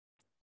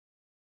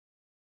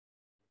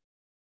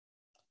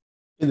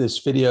In this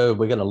video,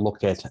 we're going to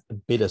look at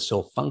beta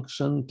cell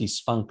function,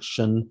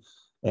 dysfunction,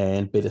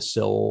 and beta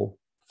cell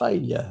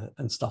failure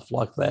and stuff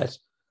like that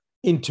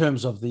in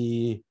terms of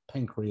the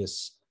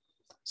pancreas.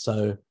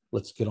 So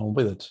let's get on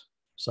with it.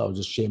 So I'll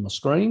just share my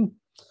screen.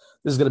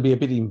 This is going to be a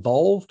bit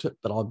involved,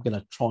 but I'm going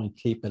to try and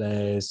keep it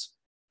as,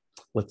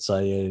 let's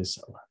say, as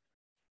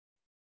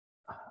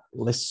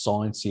less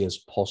sciencey as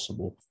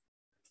possible.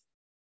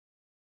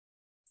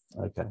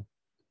 Okay.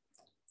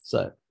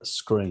 So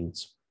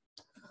screens.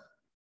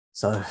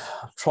 So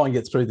I'll try and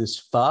get through this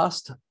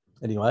fast.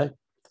 Anyway,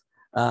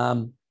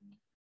 this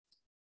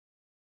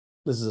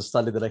is a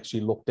study that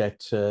actually looked at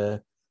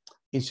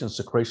insulin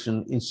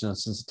secretion, insulin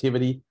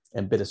sensitivity,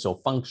 and beta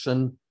cell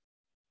function.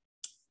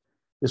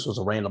 This was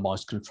a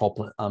randomized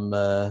control,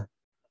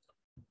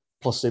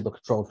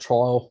 placebo-controlled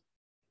trial,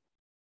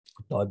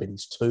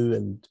 diabetes 2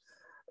 and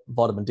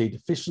vitamin D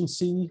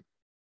deficiency.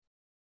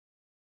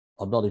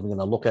 I'm not even going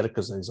to look at it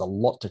because there's a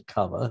lot to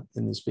cover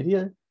in this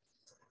video.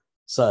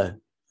 So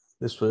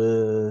this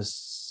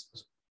was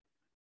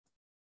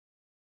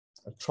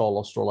a trial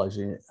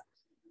Australasia,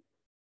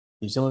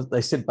 New Zealand. They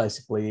said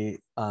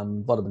basically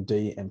vitamin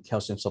D and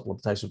calcium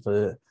supplementation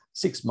for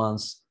 6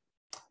 months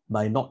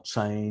may not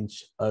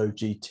change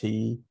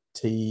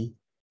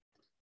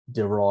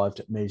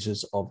OGTT-derived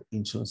measures of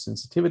insulin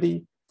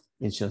sensitivity,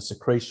 insulin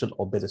secretion,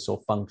 or beta cell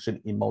function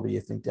in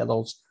multi-ethnic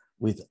adults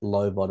with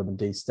low vitamin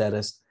D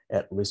status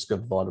at risk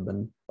of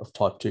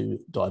type 2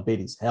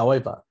 diabetes.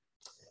 However,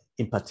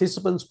 in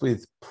participants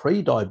with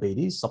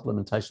pre-diabetes,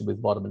 supplementation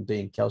with vitamin D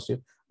and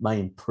calcium may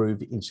improve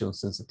insulin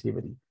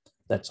sensitivity.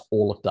 That's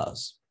all it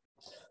does.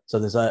 So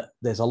there's a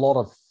lot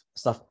of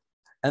stuff,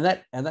 and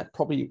that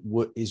probably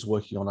is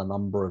working on a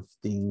number of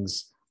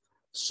things,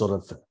 sort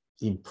of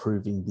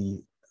improving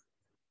the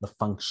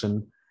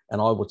function. And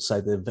I would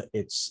say that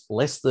it's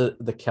less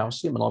the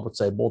calcium, and I would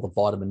say more the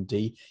vitamin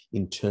D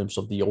in terms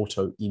of the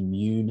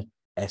autoimmune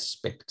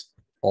aspect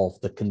of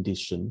the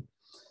condition.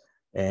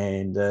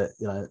 And,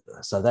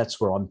 so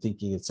that's where I'm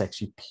thinking it's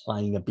actually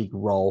playing a big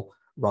role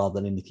rather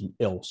than anything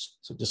else.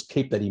 So just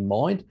keep that in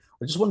mind.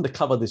 I just wanted to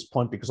cover this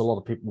point because a lot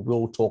of people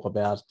will talk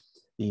about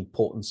the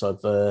importance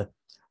of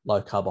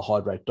low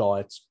carbohydrate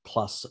diets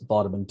plus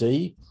vitamin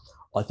D.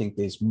 I think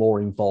there's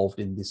more involved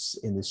in this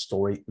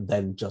story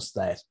than just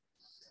that.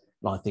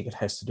 And I think it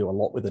has to do a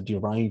lot with the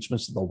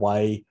derangements and the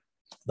way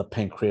the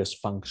pancreas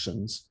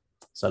functions.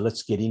 So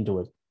let's get into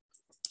it.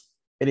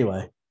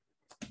 Anyway,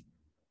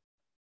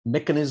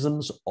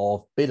 mechanisms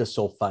of beta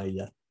cell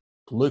failure,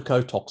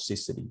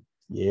 glucotoxicity.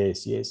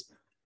 Yes.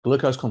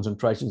 Glucose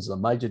concentration is a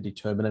major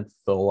determinant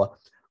for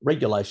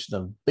regulation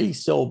of B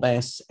cell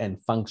mass and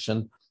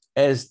function,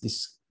 as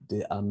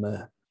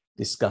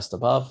discussed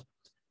above.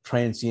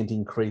 Transient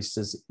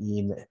increases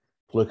in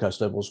glucose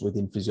levels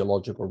within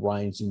physiological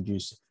range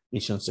induce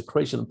insulin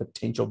secretion and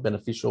potential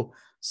beneficial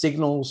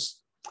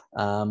signals.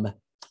 When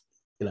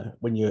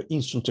your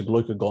insulin to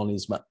glucagon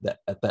is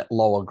at that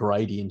lower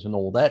gradient and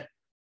all that,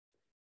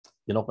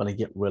 you're not going to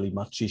get really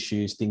much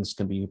issues. Things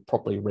can be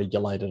properly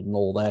regulated and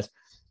all that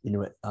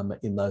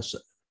in those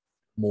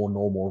more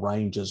normal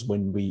ranges.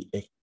 When we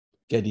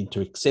get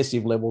into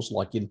excessive levels,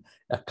 like in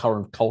our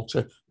current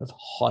culture of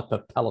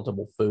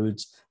hyper-palatable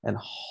foods and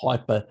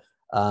hyper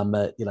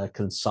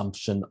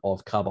consumption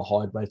of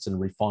carbohydrates and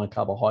refined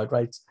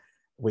carbohydrates,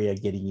 we are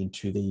getting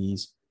into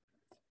these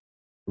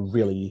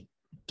really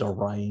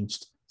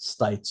deranged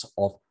states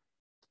of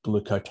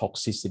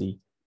glucotoxicity,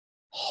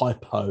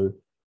 hypoglucose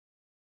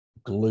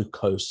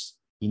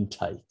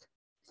intake.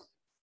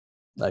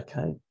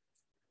 Okay.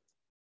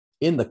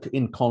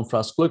 In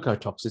contrast,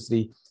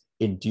 glucotoxicity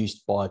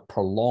induced by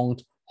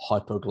prolonged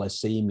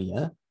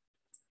hypoglycemia,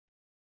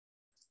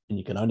 and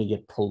you can only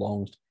get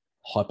prolonged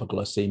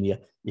hypoglycemia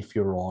if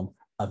you're on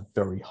a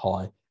very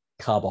high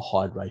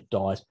carbohydrate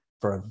diet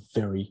for a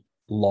very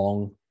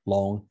long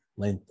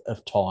length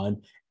of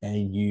time,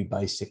 and you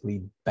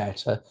basically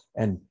batter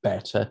and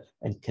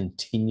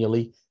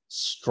continually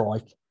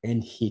strike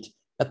and hit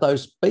at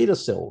those beta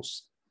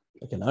cells.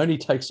 It can only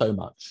take so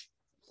much.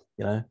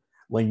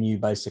 When you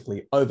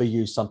basically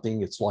overuse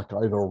something, it's like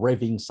over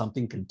revving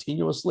something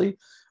continuously.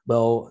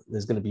 Well,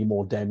 there's going to be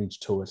more damage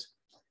to it.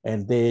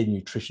 And their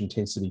nutrition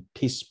tends to be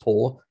piss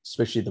poor,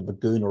 especially the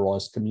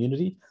veganerized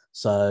community.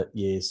 So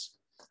yes,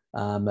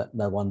 no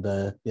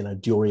wonder,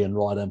 Durian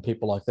Rider and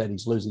people like that,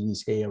 he's losing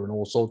his hair and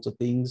all sorts of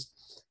things.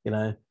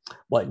 Wait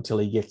until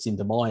he gets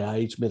into my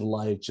age,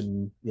 middle age,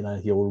 and,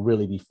 he'll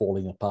really be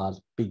falling apart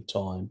big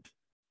time.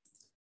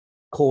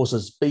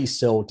 Causes B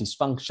cell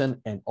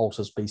dysfunction and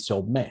alters B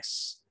cell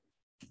mass.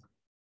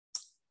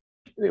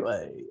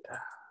 Anyway,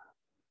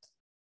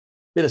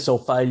 beta cell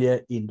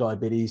failure in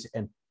diabetes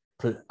and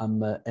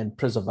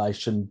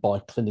preservation by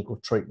clinical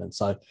treatment.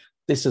 So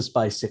this is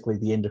basically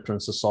the Endocrine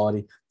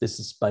Society. This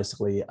is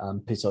basically a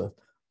piece of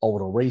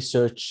older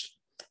research,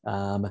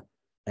 and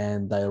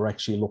they are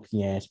actually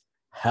looking at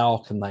how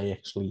can they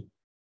actually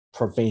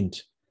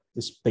prevent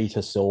this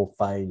beta cell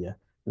failure.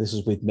 This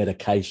is with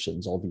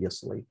medications,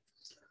 obviously.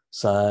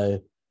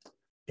 So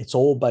it's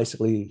all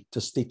basically to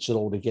stitch it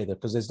all together,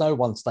 because there's no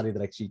one study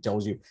that actually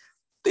tells you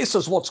this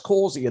is what's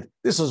causing it.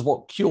 This is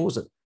what cures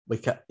it. We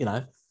can,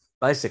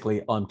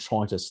 basically I'm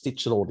trying to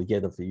stitch it all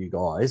together for you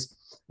guys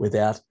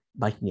without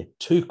making it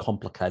too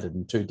complicated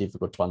and too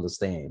difficult to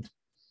understand.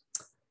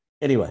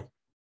 Anyway,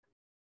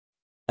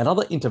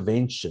 another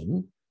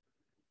intervention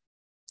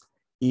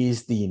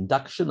is the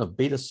induction of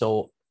beta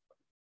cell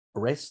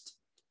arrest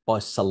by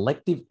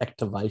selective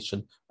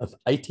activation of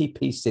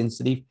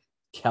ATP-sensitive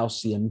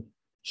calcium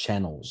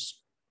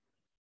channels.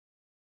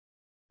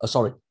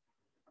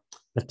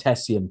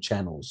 Potassium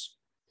channels,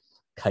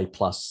 K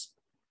plus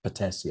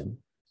potassium.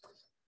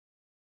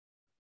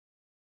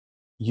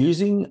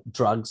 Using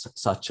drugs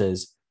such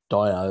as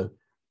diazoxide.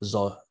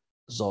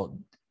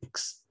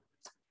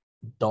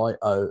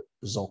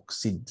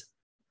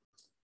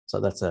 So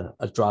that's a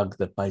drug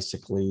that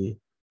basically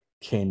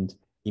can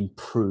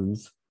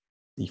improve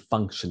the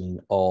functioning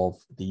of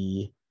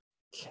the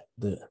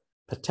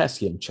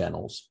potassium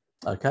channels,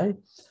 okay?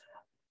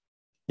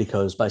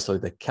 Because basically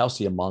the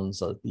calcium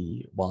ones are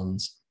the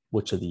ones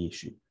which are the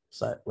issue.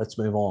 So let's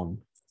move on.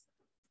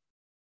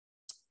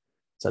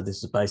 So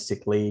this is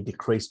basically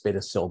decreased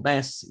beta cell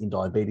mass in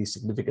diabetes,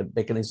 significant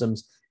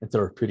mechanisms and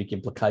therapeutic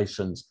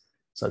implications.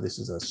 So this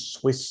is a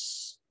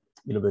Swiss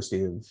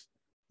University of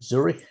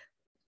Zurich.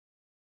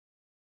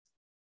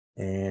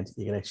 And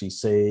you can actually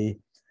see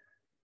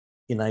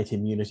innate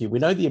immunity. We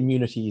know the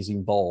immunity is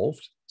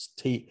involved.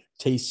 T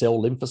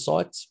cell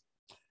lymphocytes.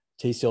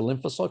 T cell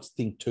lymphocytes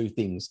think two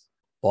things: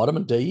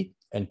 vitamin D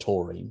and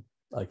taurine.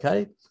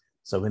 Okay,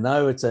 so we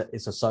know it's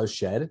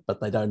associated,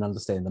 but they don't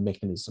understand the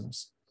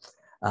mechanisms.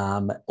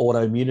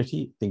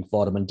 Autoimmunity, think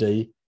vitamin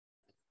D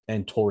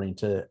and taurine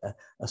to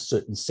a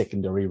certain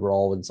secondary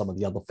role, and some of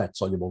the other fat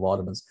soluble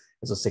vitamins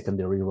as a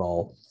secondary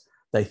role.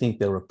 They think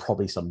there are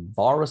probably some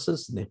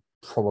viruses, and there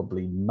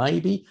probably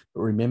maybe,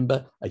 but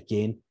remember,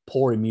 again,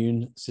 poor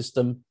immune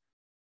system,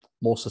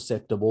 more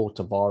susceptible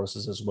to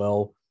viruses as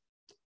well.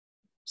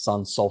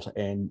 Sun, salt,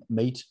 and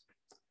meat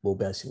will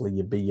basically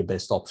be your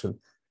best option.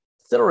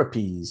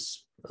 Therapies,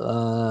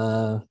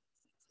 I'll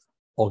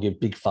give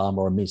Big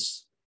Pharma a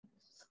miss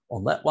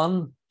on that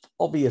one.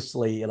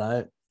 Obviously,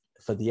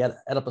 for the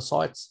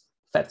adipocytes,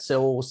 fat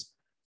cells,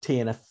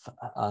 TNF,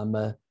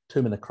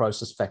 tumor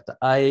necrosis factor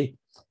A,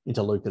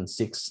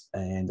 interleukin-6,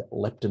 and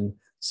leptin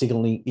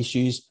signaling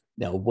issues.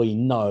 Now, we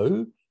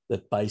know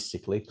that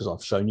basically, because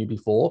I've shown you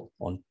before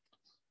on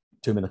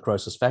tumor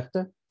necrosis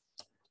factor,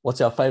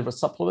 what's our favorite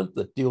supplement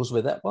that deals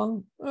with that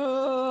one?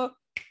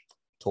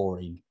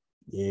 Taurine.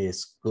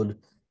 Yes, good,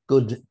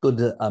 boys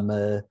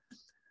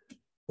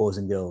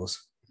and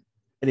girls.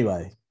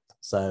 Anyway,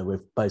 so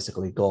we've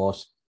basically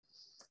got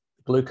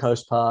the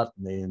glucose part,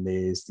 and then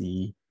there's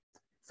the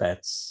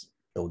fats,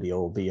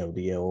 LDL,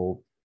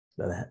 VLDL.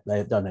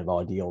 They don't have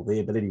IDL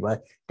there, but anyway,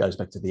 it goes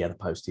back to the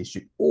adipose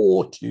tissue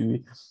or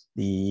to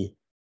the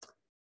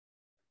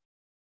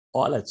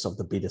islets of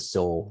the beta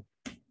cell.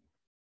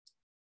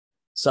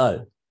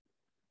 So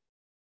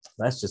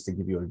that's just to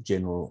give you a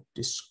general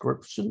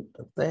description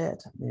of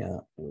that.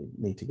 Now we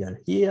need to go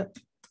here.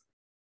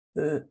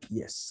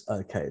 Yes,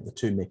 okay, the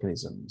two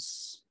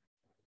mechanisms.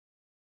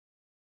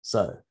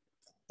 So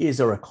is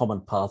there a common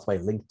pathway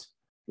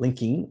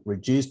linking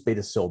reduced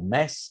beta cell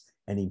mass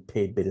and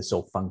impaired beta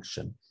cell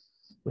function?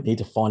 We need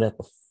to find out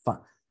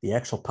the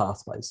actual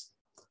pathways.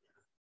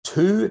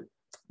 Two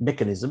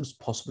mechanisms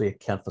possibly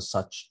account for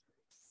such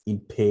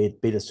impaired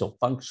beta cell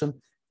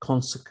function,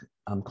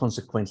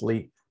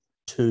 consequently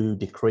to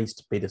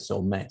decreased beta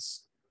cell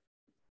mass.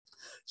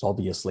 So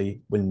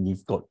obviously, when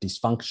you've got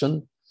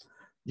dysfunction,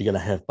 you're going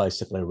to have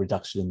basically a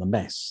reduction in the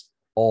mass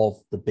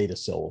of the beta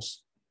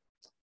cells.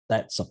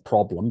 That's a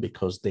problem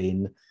because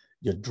then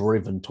you're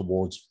driven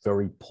towards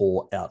very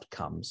poor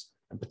outcomes,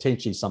 and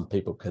potentially some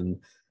people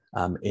can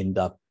end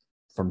up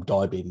from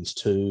diabetes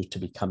 2 to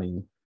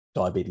becoming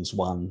diabetes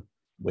 1,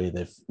 where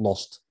they've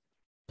lost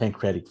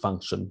pancreatic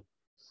function.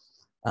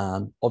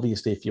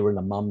 Obviously, if you're in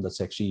a mum that's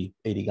actually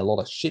eating a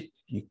lot of shit,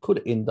 you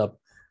could end up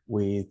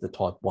with the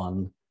type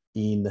 1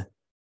 in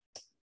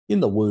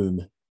the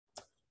womb.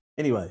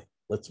 Anyway,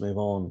 let's move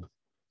on.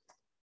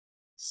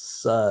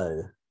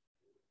 So,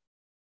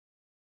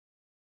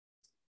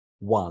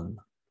 1,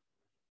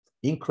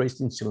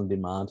 increased insulin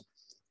demand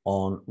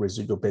on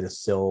residual beta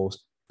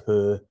cells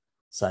per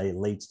se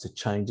leads to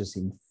changes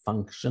in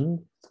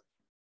function,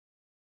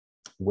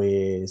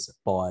 whereas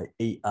by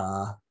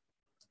ER,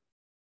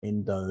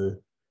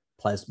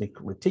 endoplasmic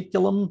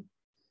reticulum,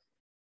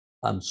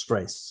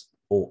 stress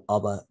or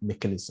other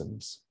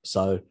mechanisms.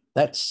 So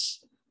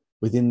that's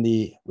within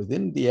the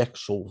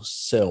actual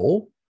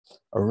cell.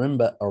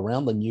 Remember,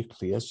 around the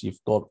nucleus,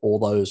 you've got all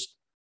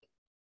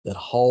that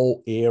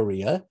whole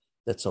area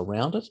that's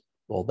around it.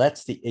 Well,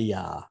 that's the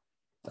ER.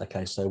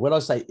 Okay, so when I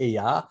say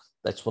ER,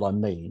 that's what I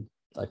mean.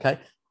 Okay,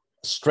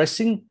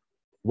 stressing,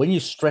 when you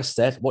stress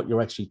that, what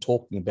you're actually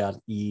talking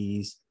about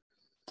is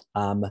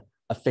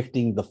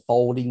affecting the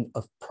folding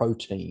of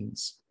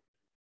proteins.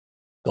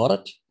 Got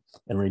it?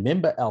 And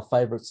remember our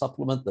favorite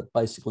supplement that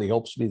basically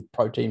helps with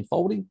protein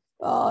folding?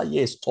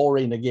 Yes,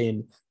 taurine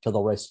again to the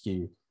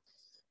rescue.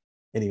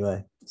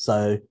 Anyway,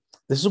 so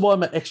This is why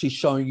I'm actually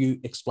showing you,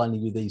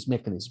 explaining you these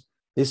mechanisms.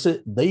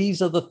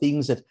 These are the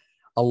things that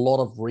a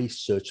lot of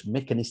research,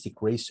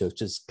 mechanistic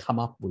researchers come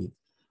up with,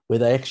 where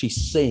they're actually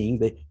seeing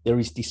that there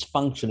is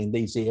dysfunction in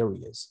these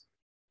areas.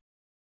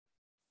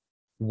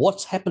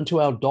 What's happened to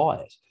our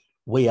diet?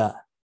 We've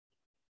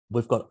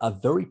got a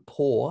very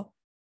poor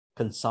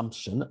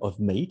consumption of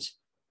meat.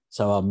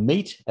 So our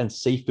meat and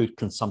seafood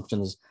consumption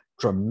has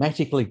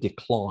dramatically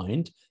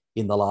declined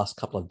in the last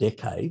couple of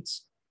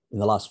decades, in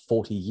the last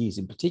 40 years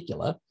in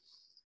particular.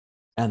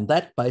 And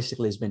that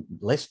basically has meant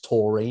less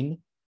taurine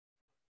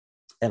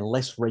and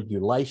less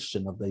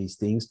regulation of these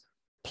things,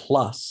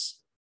 plus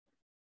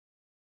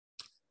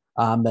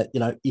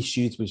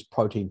issues with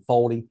protein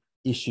folding,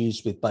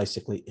 issues with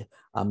basically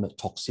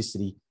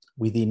toxicity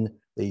within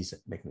these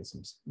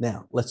mechanisms.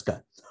 Now, let's go.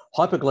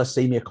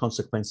 Hypoglycemia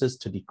consequences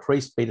to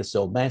decrease beta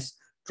cell mass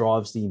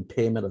drives the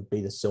impairment of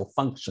beta cell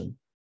function.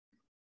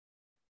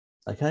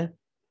 Okay?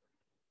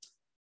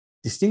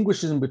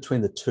 Distinguishing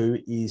between the two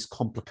is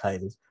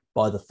complicated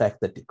by the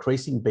fact that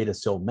decreasing beta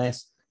cell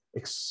mass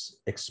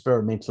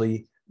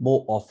experimentally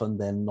more often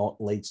than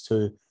not leads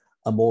to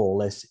a more or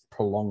less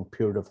prolonged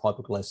period of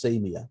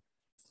hypoglycemia.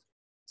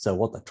 So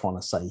what they're trying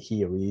to say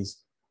here is,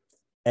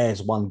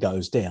 as one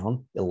goes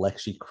down, it'll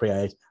actually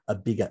create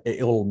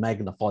it'll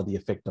magnify the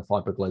effect of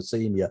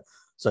hypoglycemia.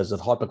 So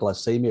that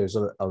hypoglycemia is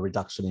a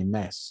reduction in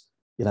mass.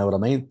 You know what I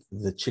mean?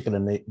 The chicken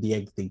and the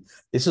egg thing.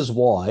 This is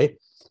why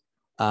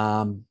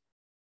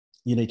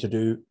you need to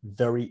do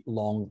very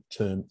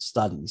long-term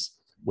studies,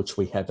 which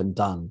we haven't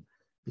done,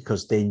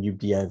 because then you'd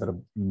be able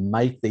to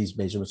make these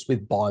measurements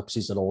with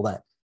biopsies and all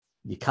that.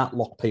 You can't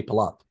lock people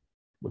up,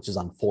 which is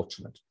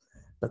unfortunate,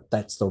 but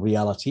that's the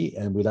reality.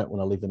 And we don't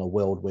want to live in a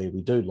world where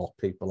we do lock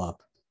people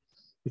up,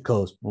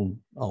 because,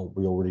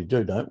 we already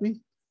do, don't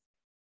we?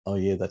 Oh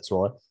yeah, that's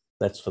right.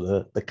 That's for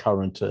the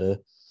current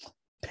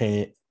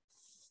pandemic.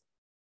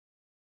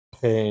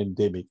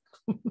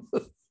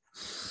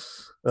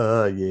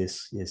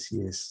 Yes.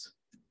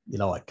 You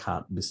know, I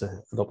can't miss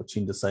an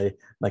opportunity to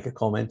make a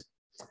comment.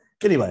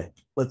 Anyway,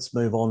 let's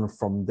move on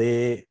from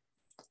there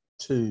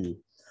to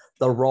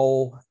the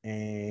role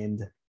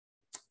and,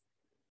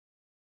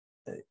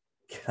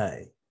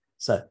 okay.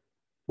 So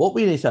what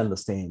we need to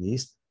understand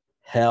is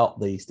how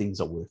these things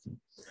are working.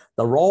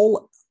 The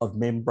role of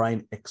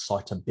membrane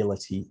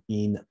excitability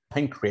in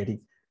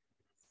pancreatic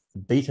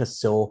beta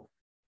cell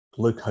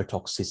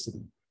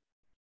glucotoxicity.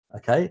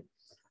 Okay,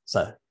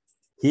 so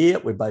here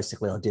we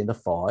basically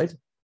identified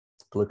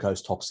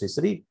glucose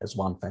toxicity as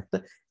one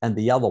factor, and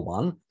the other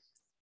one,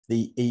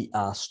 the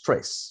ER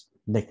stress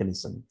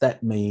mechanism.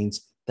 That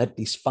means that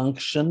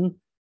dysfunction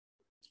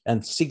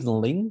and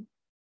signaling,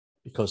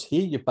 because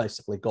here you've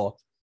basically got,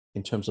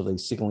 in terms of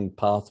these signaling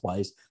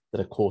pathways that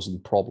are causing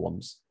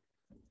problems.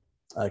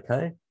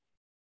 Okay.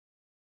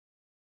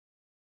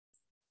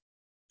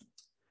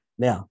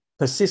 Now,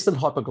 persistent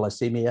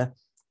hypoglycemia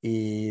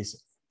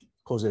is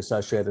causally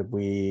associated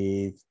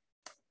with,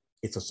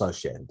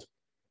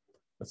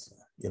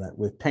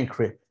 with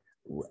pancreas,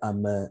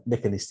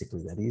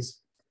 mechanistically, that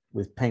is,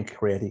 with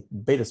pancreatic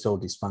beta cell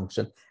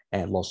dysfunction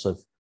and loss of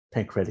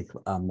pancreatic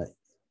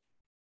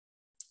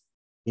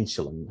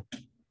insulin.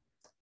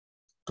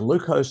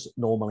 Glucose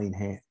normally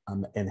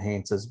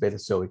enhances beta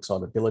cell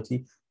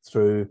excitability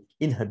through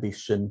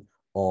inhibition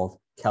of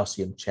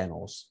calcium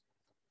channels.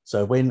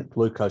 So when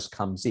glucose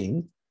comes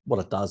in, what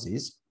it does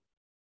is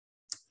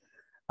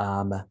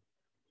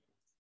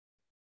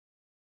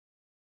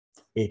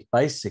it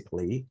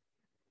basically,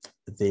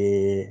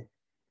 you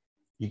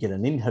get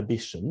an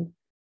inhibition.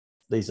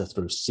 These are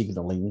through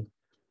signaling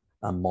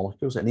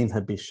molecules, an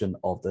inhibition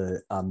of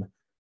the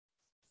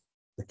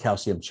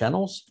calcium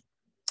channels,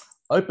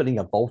 opening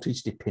a of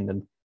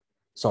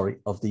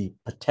the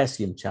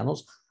potassium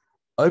channels,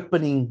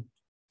 opening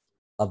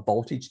a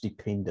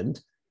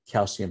voltage-dependent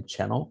calcium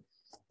channel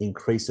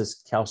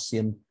increases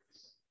calcium,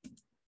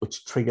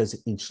 which triggers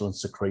insulin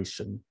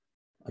secretion.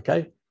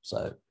 Okay,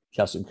 so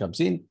calcium comes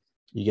in,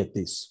 you get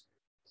this.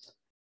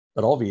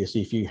 But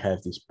obviously, if you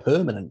have this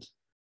permanent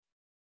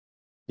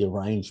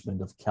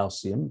derangement of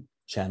calcium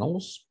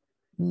channels,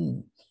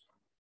 I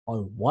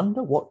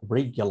wonder what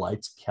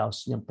regulates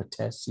calcium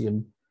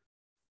potassium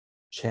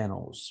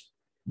channels.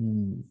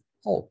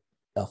 Oh,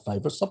 our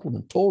favorite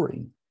supplement,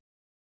 taurine,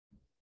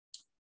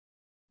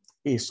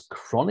 is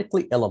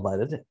chronically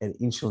elevated and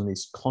insulin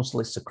is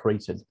constantly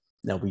secreted.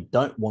 Now, we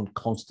don't want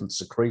constant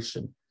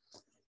secretion,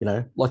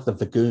 like the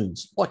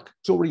Vagoons, like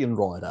Julian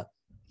Ryder,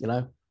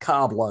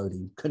 carb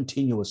loading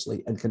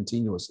continuously.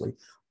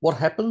 What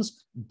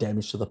happens?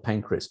 Damage to the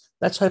pancreas.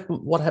 That's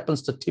what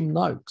happens to Tim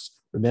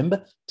Noakes.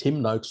 Remember,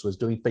 Tim Noakes was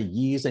doing for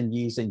years and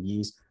years and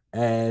years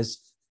as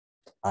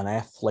an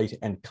athlete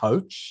and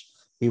coach.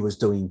 He was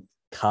doing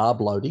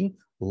carb loading,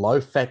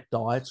 low-fat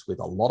diets with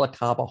a lot of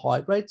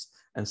carbohydrates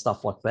and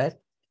stuff like that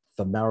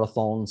for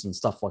marathons and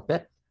stuff like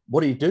that.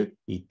 What did he do?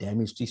 He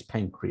damaged his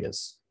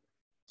pancreas.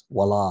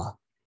 Voila.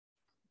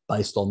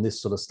 Based on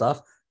this sort of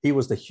stuff, he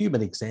was the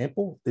human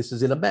example. This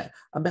is in a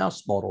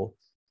mouse model.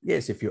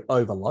 Yes, if you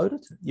overload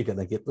it, you're going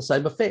to get the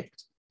same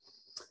effect.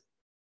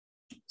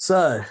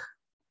 So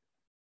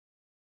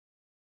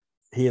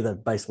here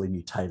they've basically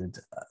mutated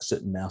a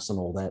certain mouse and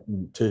all that,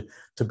 and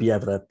to be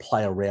able to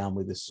play around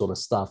with this sort of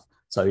stuff.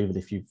 So even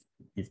if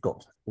you've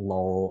got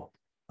lower,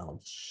 I'll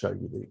show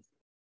you the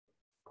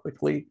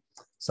quickly.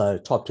 So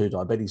type 2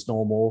 diabetes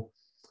normal,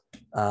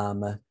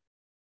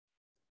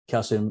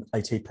 calcium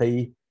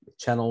ATP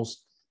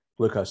channels,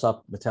 glucose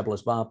up,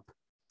 metabolism up,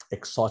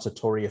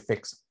 excitatory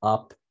effects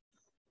up,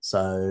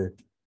 so,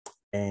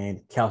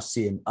 and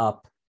calcium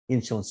up,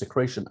 insulin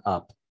secretion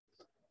up,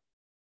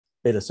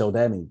 beta cell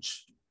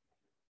damage.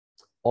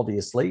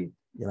 Obviously,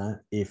 you know,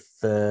 if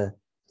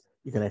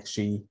you can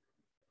actually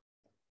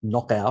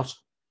knock out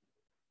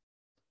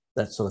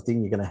that sort of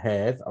thing, you're going to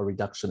have a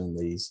reduction in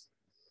these.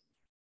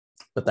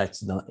 But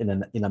that's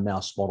in a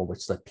mouse model,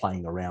 which they're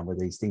playing around with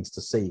these things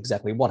to see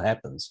exactly what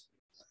happens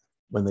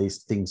when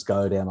these things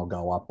go down or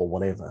go up or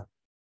whatever.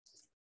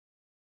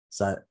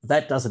 So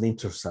that doesn't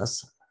interest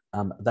us.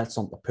 That's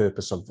not the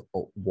purpose of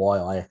why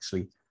I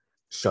actually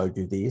showed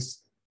you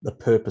this. The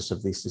purpose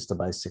of this is to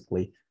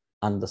basically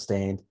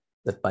understand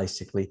that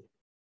basically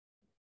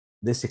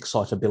this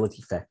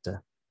excitability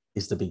factor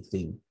is the big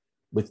thing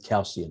with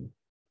calcium.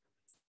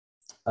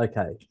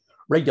 Okay,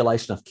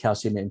 regulation of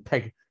calcium in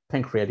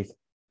pancreatic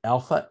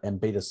alpha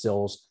and beta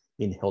cells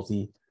in health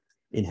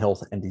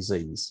and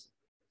disease.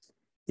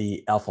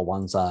 The alpha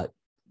ones are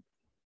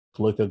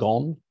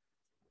glucagon.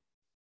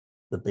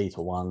 The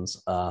beta ones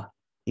are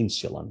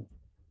insulin,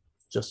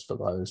 just for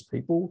those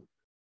people.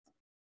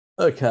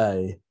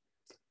 Okay.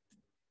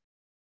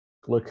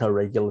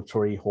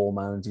 Glucoregulatory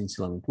hormones,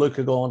 insulin and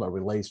glucagon, are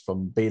released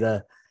from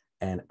beta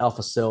and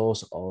alpha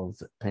cells of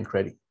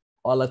pancreatic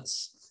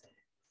islets.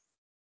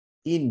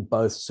 In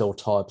both cell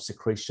types,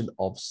 secretion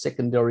of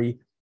secondary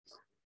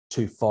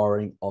to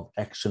firing of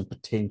action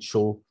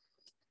potential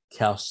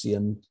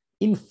calcium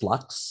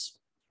influx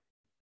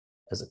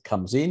as it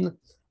comes in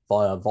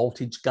via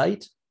voltage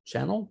gate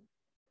channel,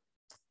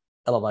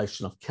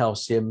 elevation of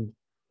calcium,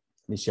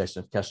 initiation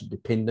of calcium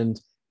dependent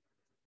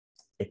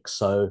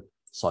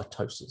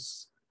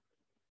exocytosis.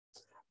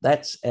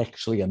 That's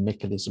actually a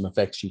mechanism of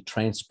actually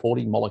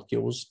transporting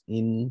molecules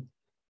in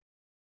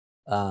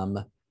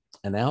and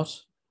out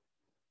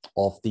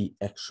of the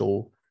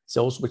actual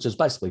cells, which is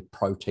basically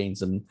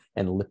proteins and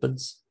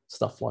lipids,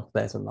 stuff like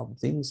that and other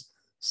things.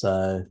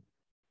 So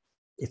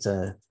it's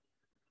a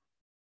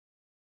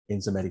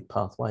enzymatic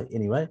pathway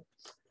anyway.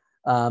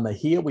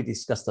 Here we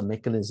discuss the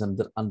mechanism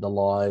that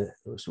underlie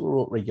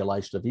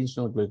regulation of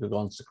insulin and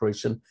glucagon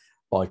secretion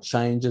by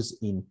changes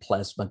in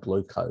plasma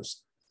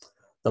glucose.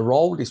 The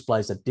role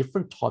displays a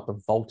different type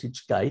of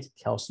voltage gate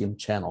calcium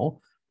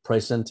channel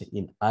present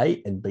in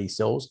A and B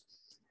cells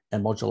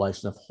and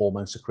modulation of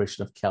hormone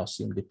secretion of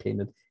calcium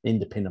dependent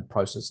independent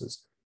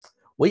processes.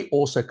 We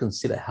also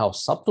consider how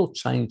subtle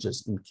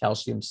changes in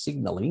calcium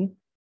signaling,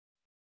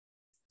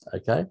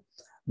 okay,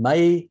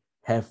 may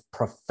have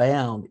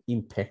profound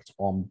impact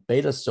on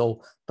beta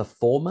cell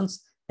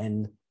performance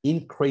and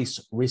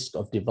increased risk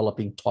of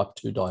developing type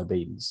 2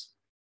 diabetes.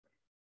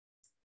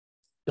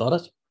 Got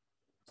it?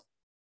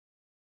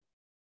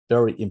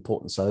 Very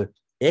important. So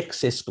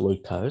excess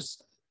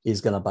glucose is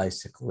going to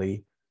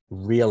basically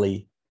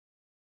really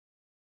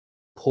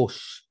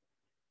push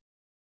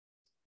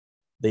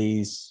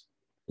these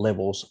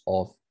levels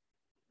of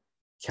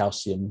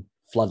calcium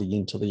flooding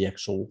into the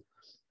actual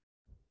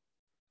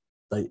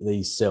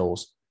these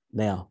cells.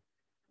 Now,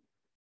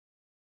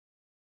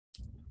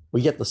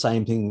 we get the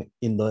same thing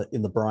in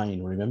the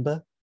brain.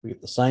 Remember, we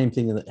get the same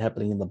thing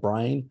happening in the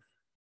brain.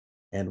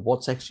 And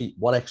what actually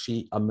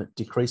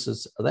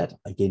decreases that?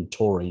 Again,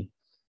 taurine.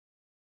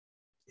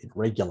 It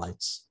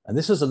regulates, and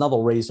this is another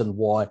reason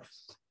why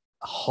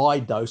high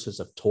doses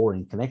of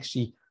taurine can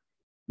actually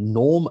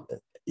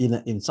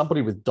in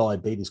somebody with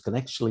diabetes can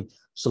actually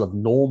sort of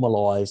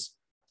normalize.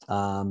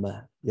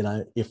 You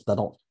know, if they're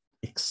not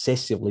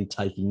excessively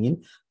taking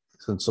in,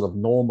 can sort of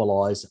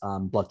normalize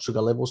blood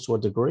sugar levels to a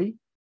degree.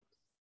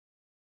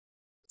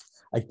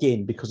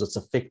 Again, because it's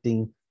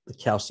affecting the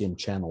calcium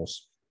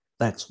channels.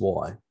 That's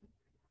why.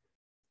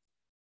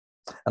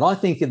 And I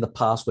think in the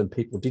past, when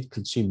people did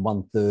consume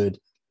 1/3,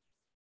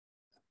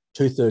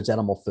 2/3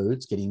 animal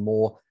foods, getting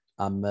more,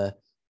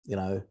 you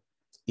know,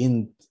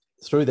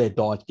 through their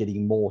diet,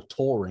 getting more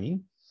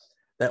taurine,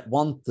 that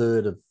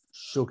 1/3 of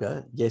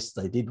sugar, yes,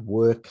 they did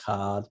work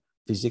hard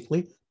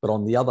physically, but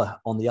on the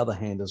other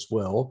hand as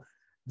well,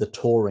 the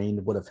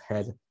taurine would have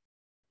had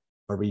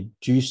a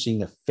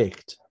reducing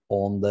effect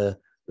on the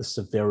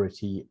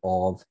severity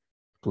of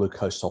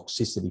glucose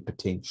toxicity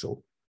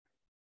potential,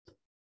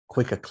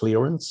 quicker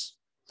clearance,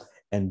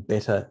 and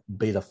better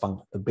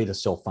beta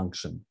cell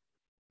function.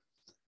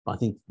 I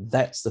think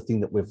that's the thing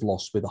that we've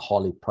lost with the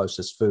highly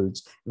processed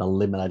foods and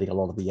eliminating a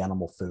lot of the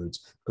animal foods,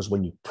 because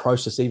when you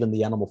process even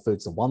the animal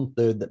foods, the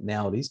 1/3 that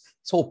now it is,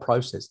 it's all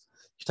processed.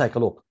 You take a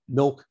look,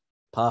 milk,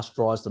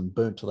 pasteurized and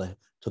burnt to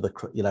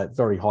the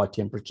very high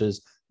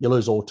temperatures, you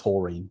lose all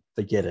taurine.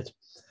 Forget it.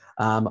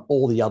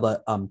 All the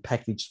other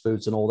packaged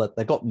foods and all that,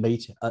 they've got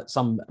meat,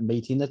 some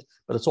meat in it,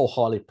 but it's all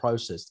highly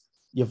processed.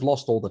 You've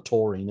lost all the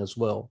taurine as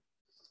well.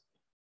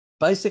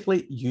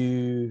 basically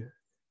you're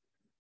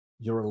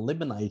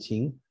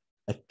eliminating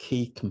a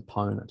key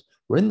component.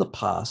 Where in the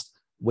past,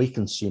 we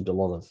consumed a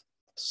lot of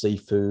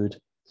seafood,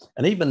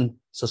 and even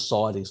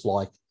societies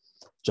like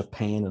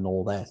Japan and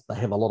all that, they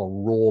have a lot of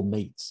raw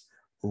meats,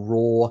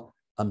 raw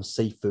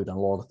seafood, and a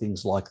lot of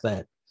things like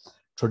that.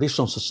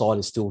 Traditional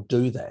societies still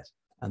do that,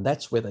 and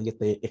that's where they get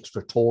their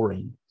extra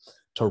taurine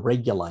to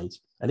regulate.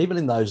 And even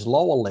in those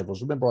lower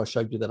levels, remember I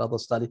showed you that other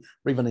study,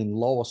 or even in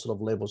lower sort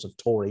of levels of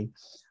taurine,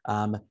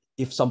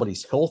 if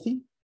somebody's healthy,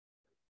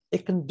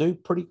 it can do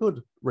pretty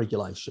good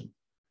regulation.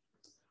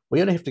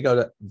 We only have to go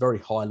to very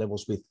high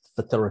levels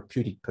for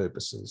therapeutic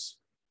purposes.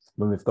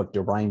 When we've got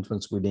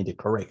derangements we need to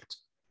correct.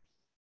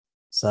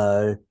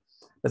 So,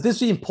 but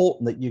this is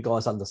important that you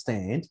guys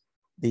understand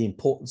the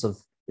importance of,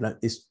 you know,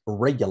 this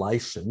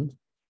regulation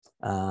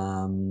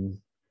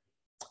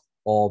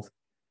of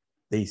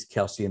these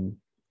calcium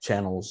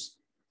channels.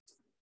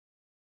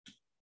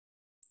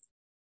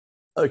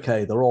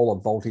 Okay, they're all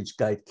a voltage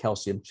gate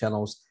calcium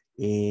channels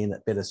in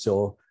beta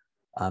cell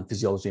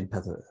physiology and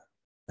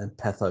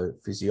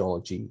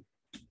pathophysiology.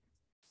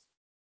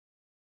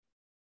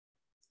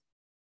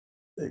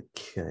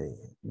 Okay,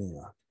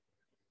 now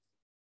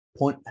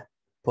point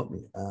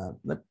me.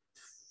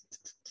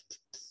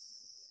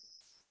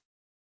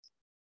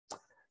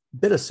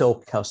 Beta cell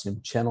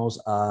calcium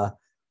channels are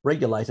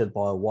regulated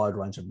by a wide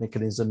range of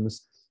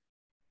mechanisms.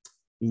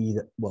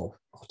 Either, well,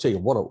 I'll tell you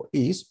what it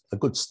is. A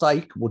good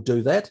steak will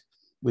do that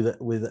with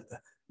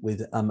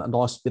a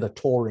nice bit of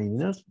taurine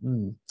in it.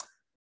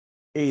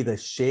 Either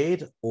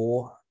shared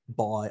or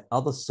by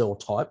other cell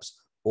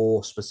types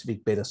or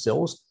specific beta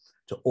cells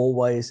to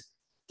always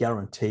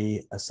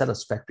guarantee a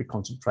satisfactory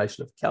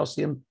concentration of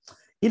calcium.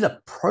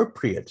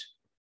 Inappropriate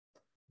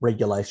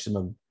regulation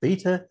of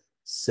beta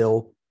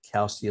cell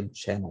calcium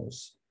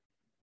channels.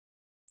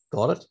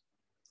 Got it?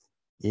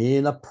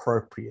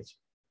 Inappropriate.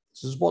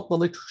 This is what the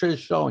literature is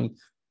showing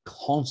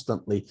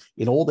constantly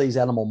in all these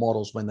animal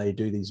models when they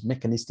do these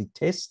mechanistic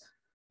tests.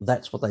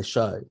 That's what they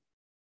show.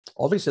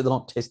 Obviously, they're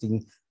not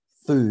testing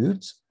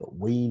foods, but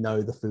we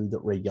know the food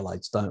that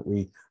regulates, don't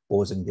we,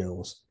 boys and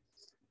girls?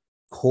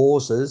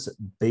 Causes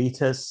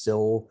beta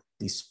cell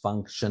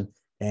dysfunction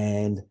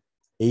and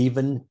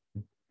even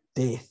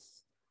death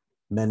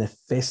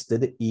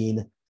manifested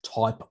in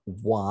type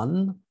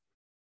 1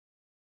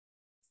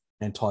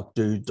 and type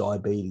 2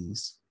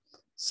 diabetes.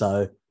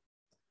 So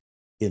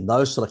in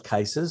those sort of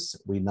cases,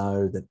 we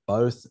know that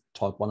both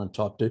type 1 and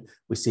type 2,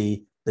 we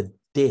see the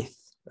death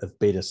of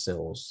beta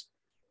cells.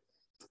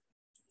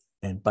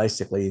 And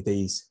basically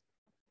these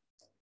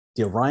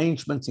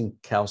derangements in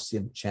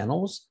calcium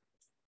channels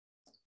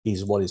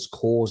is what is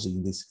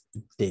causing this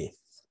death.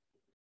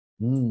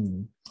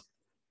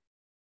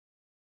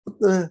 But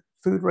the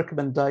food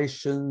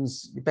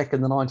recommendations back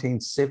in the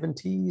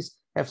 1970s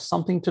have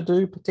something to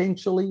do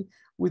potentially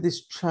with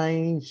this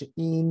change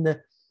in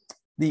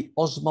the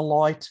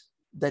osmolyte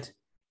that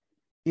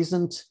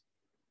isn't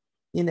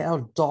in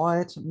our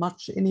diet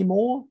much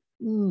anymore.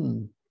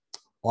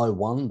 I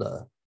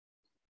wonder.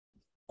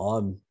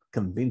 I'm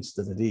convinced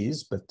that it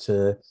is, but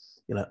you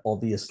know,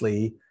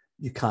 obviously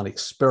you can't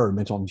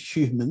experiment on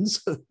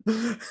humans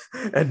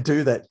and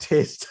do that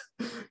test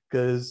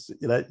because,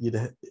 you know,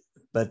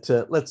 but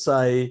let's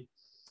say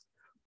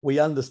we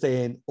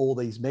understand all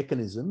these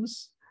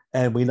mechanisms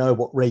and we know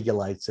what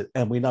regulates it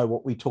and we know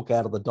what we took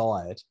out of the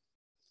diet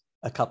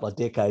a couple of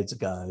decades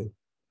ago.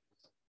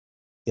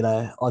 You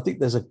know, I think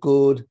there's a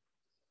good,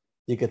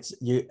 you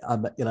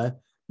know,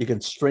 you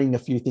can string a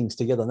few things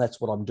together, and that's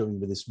what I'm doing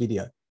with this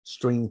video,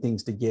 string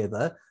things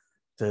together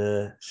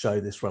to show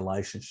this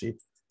relationship.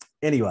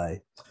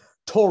 Anyway,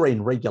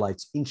 taurine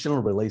regulates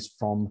insulin release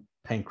from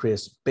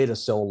pancreas beta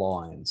cell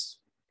lines.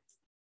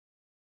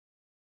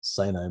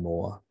 Say no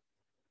more.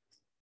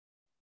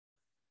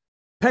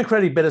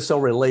 Pancreatic beta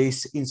cell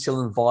release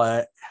insulin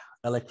via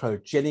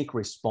electrogenic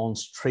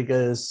response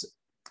triggers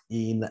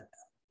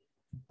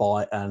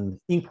by an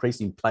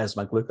increase in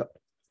plasma glucose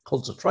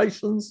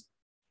concentrations.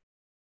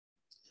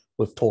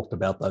 We've talked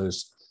about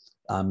those,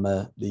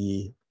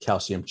 the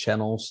calcium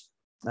channels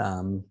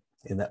in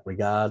that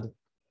regard.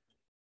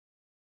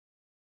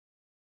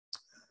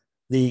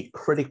 The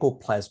critical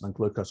plasma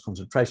glucose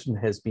concentration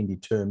has been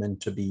determined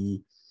to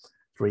be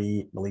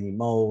 3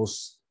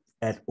 millimoles,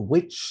 at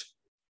which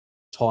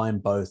time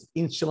both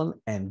insulin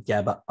and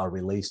GABA are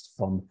released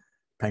from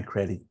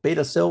pancreatic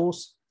beta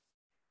cells.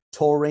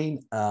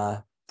 Taurine,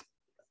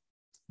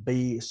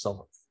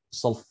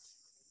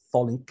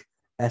 B-sulfonic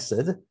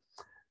acid,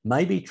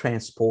 may be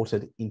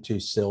transported into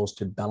cells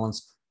to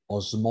balance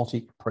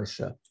osmotic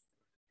pressure.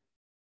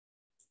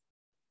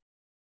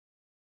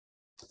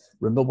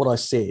 Remember what I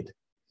said,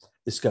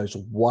 this goes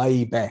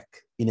way back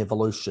in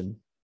evolution.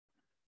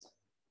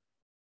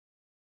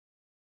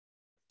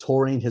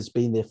 Taurine has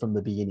been there from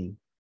the beginning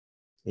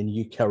in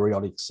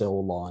eukaryotic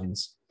cell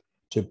lines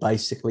to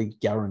basically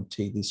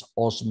guarantee this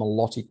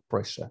osmotic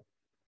pressure.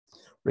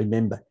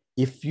 Remember,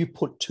 if you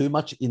put too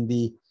much in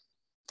the,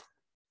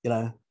 you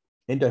know,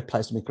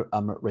 endoplasmic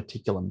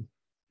reticulum,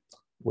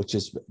 which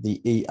is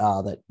the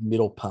ER, that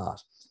middle part,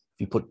 if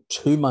you put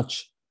too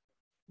much,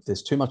 if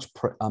there's too much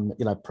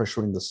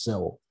pressure in the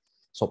cell,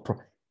 so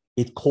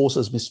it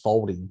causes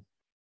misfolding.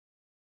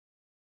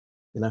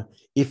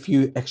 If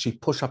you actually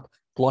push up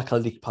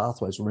glycolytic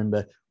pathways,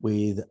 remember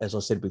as I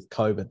said, with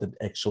COVID, that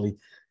actually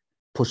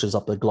pushes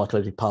up the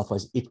glycolytic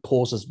pathways, it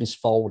causes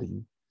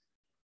misfolding.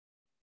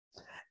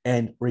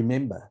 And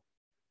remember,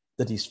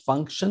 the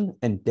dysfunction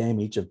and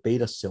damage of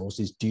beta cells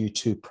is due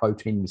to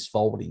protein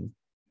misfolding.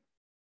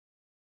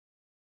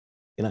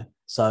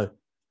 So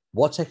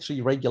what's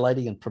actually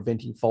regulating and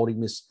preventing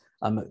protein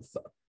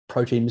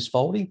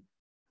misfolding?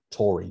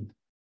 Taurine.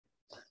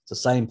 It's the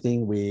same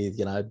thing with,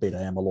 beta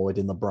amyloid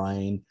in the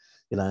brain,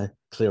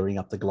 clearing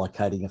up the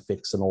glycating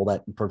effects and all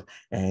that,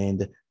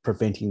 and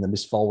preventing the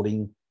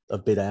misfolding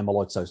of beta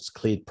amyloid so it's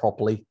cleared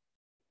properly.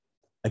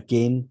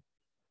 Again,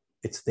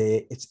 it's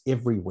there, it's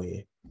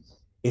everywhere.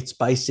 It's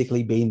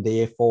basically been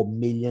there for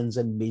millions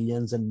and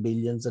millions and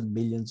millions and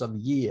millions of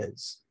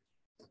years.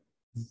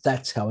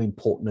 That's how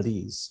important it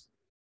is.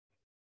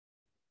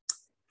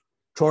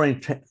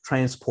 Taurine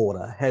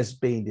transporter has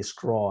been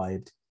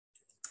described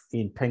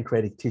in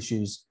pancreatic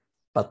tissues,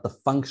 but the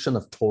function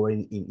of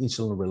taurine in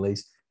insulin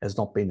release has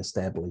not been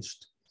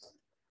established.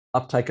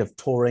 Uptake of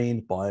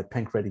taurine by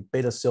pancreatic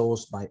beta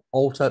cells may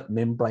alter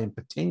membrane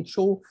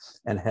potential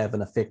and have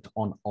an effect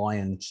on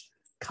ion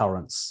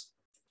currents.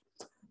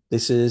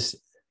 This is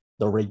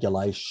the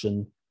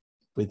regulation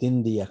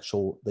within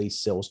these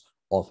cells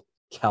of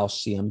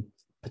calcium,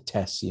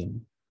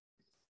 potassium.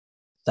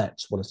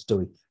 That's what it's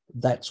doing.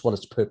 That's what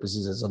its purpose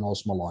is as an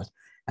osmolyte.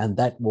 And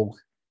that will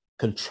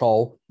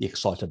control the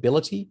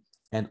excitability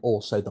and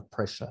also the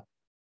pressure.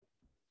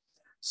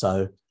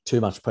 So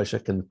too much pressure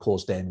can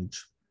cause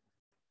damage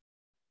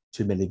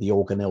to many of the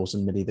organelles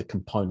and many of the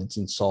components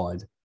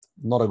inside.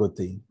 Not a good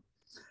thing.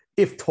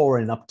 If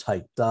taurine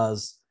uptake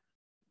does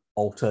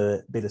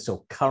alter beta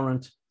cell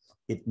current,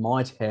 it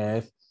might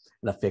have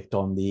an effect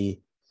on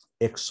the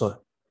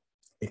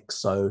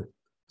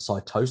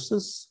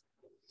exocytosis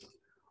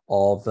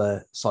of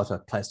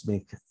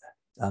cytoplasmic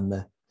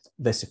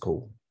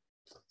vesicle.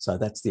 So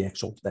that's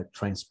that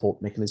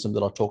transport mechanism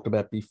that I talked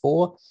about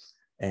before.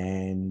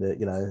 And,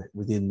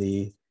 within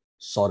the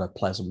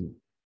cytoplasm,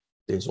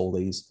 there's all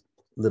these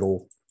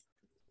little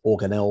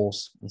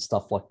organelles and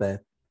stuff like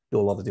that, do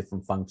a lot of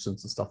different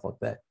functions and stuff like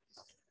that.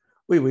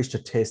 We wish to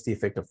test the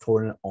effect of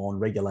taurine on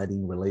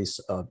regulating release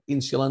of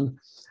insulin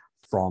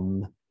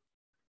from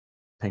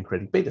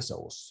pancreatic beta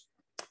cells.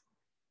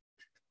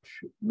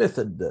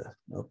 Method,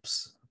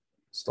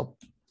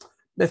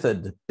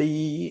 Method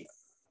B,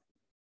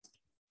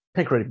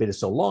 pancreatic beta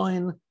cell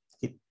line,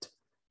 hit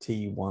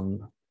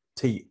T1,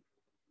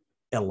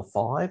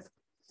 TL5,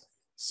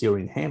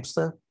 serine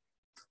hamster,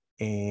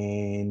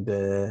 and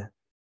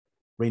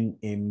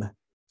RIN-M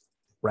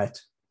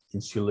rat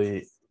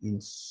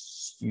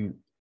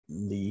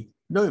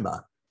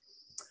insulinoma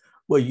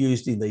were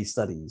used in these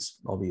studies.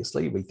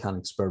 Obviously, we can't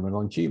experiment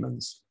on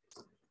humans.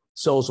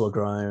 Cells were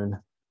grown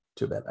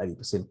to about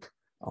 80%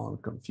 on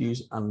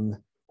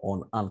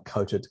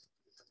uncoated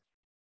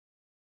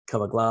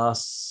cover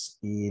glass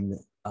in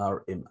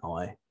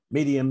RMI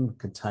medium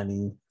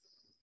containing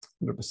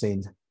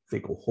 100%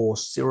 fecal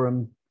horse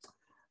serum.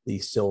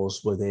 These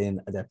cells were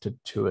then adapted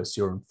to a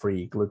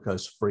serum-free,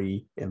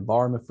 glucose-free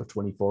environment for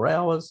 24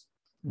 hours.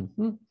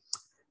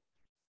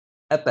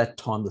 At that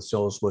time, the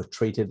cells were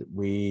treated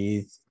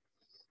with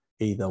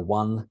either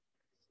 1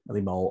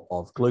 millimole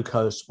of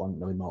glucose, 1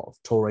 millimole of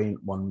taurine,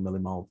 1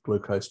 millimole of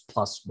glucose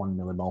plus 1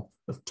 millimole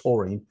of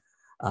taurine,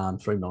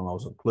 3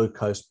 millimoles of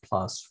glucose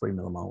plus 3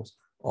 millimoles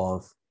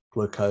of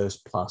glucose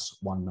plus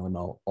 1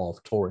 millimole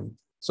of taurine.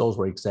 Cells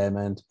were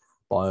examined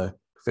by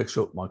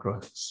coaxial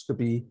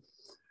microscopy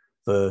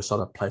for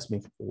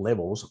cytoplasmic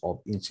levels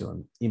of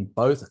insulin. In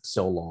both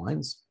cell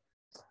lines,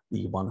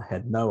 the one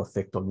had no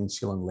effect on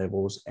insulin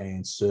levels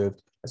and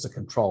served as a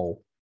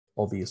control,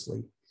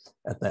 obviously.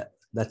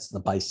 That's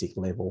the basic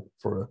level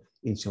for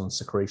insulin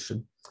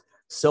secretion.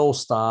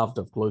 Cells starved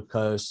of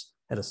glucose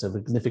had a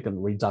significant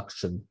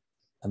reduction,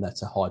 and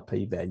that's a high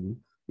p-value.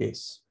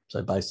 Yes,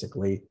 so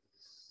basically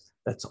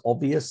that's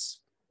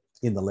obvious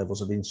in the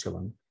levels of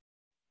insulin.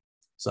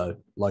 So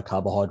low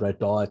carbohydrate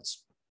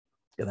diets,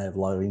 going to have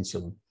low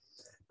insulin.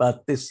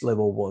 But this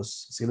level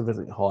was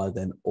significantly higher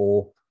than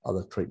all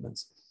other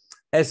treatments.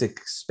 As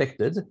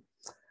expected, 3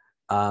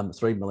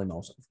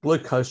 millimoles of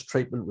glucose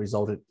treatment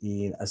resulted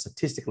in a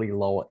statistically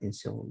lower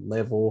insulin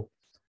level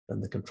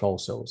than the control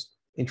cells.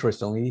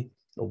 Interestingly,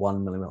 the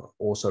 1 millimole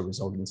also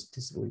resulted in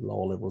statistically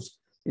lower levels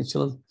of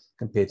insulin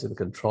compared to the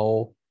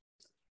control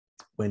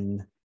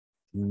when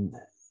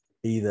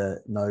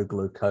either no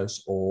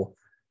glucose or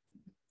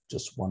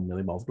just 1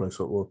 millimole of glucose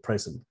were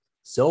present.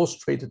 Cells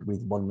treated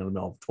with 1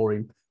 millimole of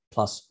taurine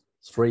plus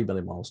 3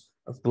 millimoles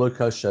of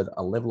glucose showed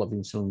a level of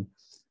insulin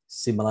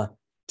similar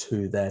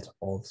to that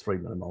of 3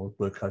 millimole of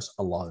glucose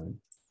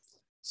alone.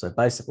 So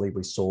basically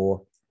we saw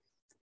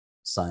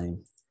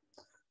same.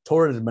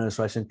 Taurine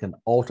administration can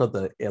alter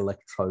the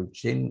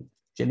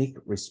electrogenic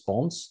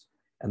response.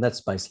 And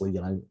that's basically,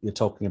 you're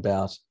talking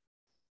about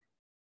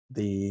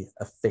the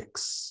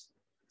effects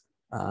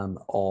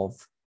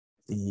of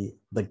the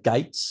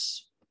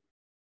gates,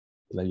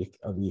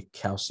 of your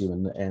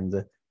calcium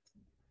and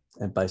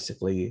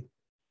basically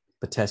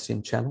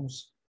potassium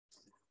channels.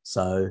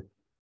 So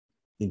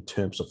in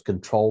terms of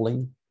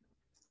controlling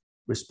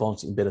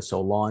response in beta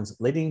cell lines,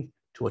 leading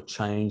to a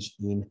change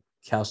in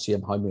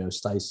calcium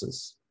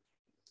homeostasis.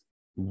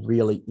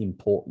 Really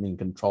important in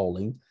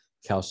controlling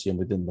calcium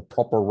within the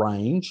proper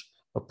range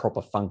of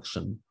proper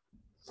function.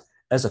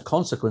 As a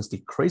consequence,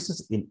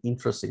 decreases in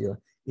intracellular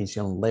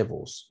insulin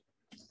levels.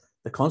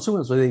 The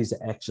consequence of these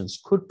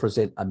actions could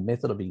present a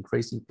method of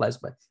increasing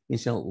plasma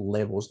insulin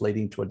levels,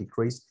 leading to a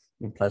decrease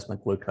in plasma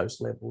glucose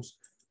levels.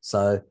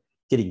 So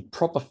getting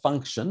proper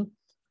function,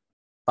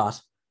 but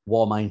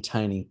while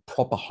maintaining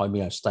proper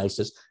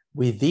homeostasis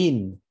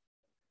within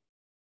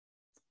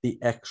the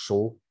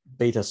actual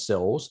beta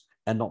cells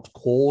and not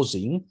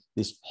causing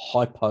this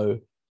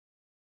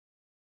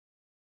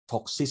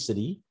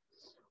hypotoxicity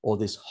or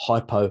this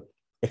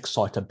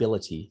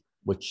hypoexcitability,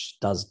 which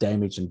does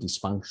damage and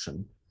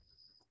dysfunction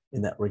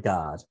in that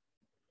regard.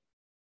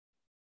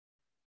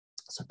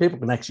 So people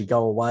can actually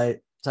go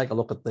away, take a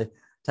look at the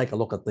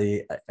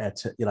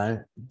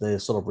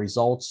sort of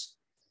results.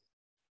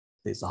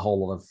 There's a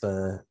whole lot of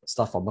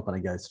stuff. I'm not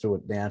going to go through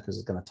it now because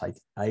it's going to take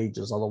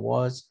ages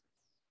otherwise.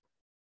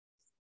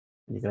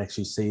 And you can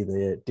actually see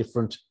the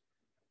different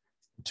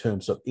in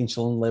terms of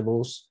insulin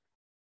levels.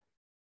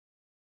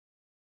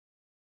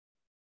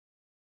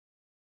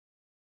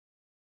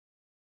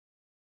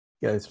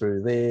 Go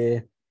through there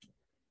in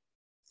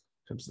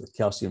terms of the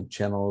calcium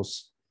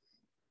channels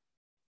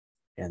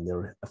and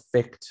their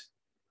effect.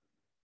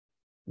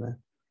 This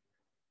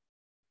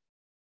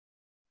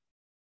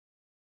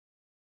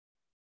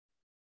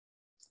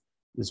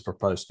is a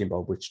proposed scheme by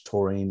which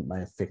taurine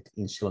may affect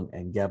insulin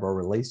and GABA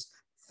release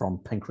from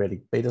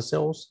pancreatic beta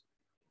cells.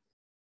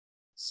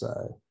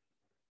 So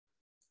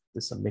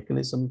there's a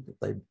mechanism that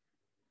they,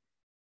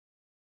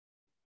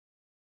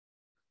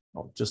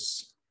 I'll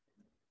just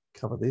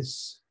cover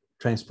this.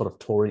 Transport of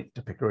taurine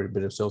to pancreatic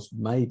beta cells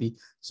may be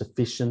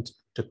sufficient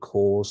to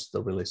cause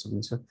the release of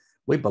insulin.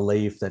 We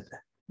believe that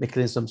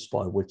mechanisms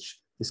by which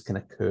this can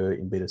occur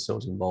in beta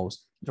cells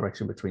involves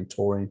interaction between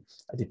taurine,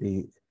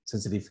 ATP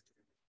sensitive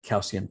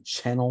calcium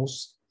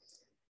channels.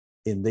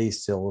 In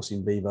these cells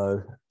in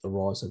vivo, the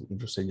rise of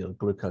intracellular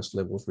glucose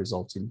levels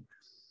results in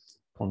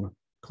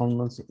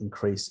concomitant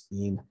increase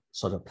in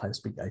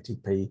cytoplasmic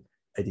ATP,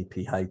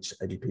 ADPH,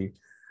 ADP,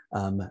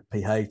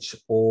 pH,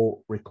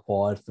 all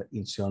required for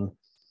insulin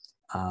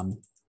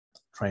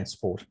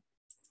transport.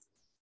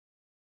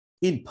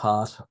 In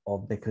part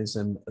of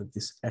mechanism of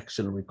this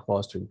action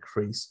requires to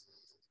increase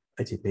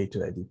ATP to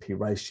ADP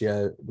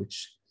ratio,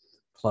 which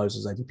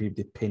closes ATP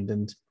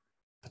dependent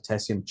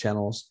potassium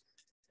channels,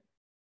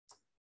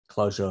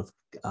 closure of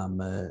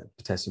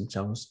potassium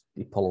channels,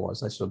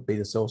 depolarization of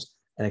beta cells,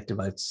 and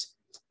activates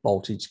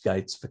voltage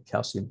gates for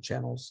calcium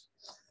channels.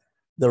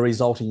 The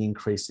resulting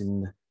increase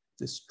in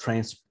this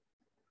transport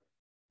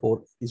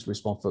is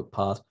responsible for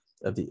part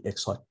of the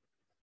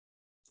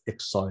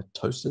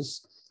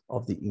excitosis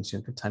of the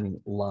insulin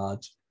containing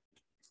large,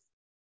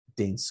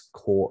 dense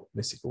core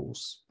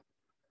vesicles.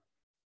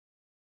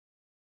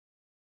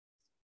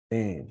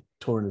 And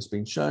taurine has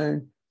been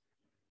shown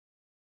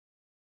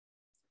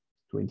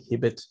to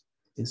inhibit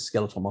in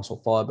skeletal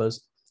muscle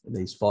fibers. In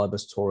these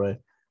fibers, taurine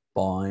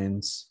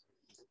binds.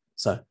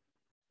 So,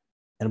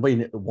 and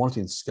we want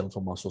in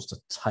skeletal muscles to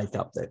take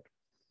up that,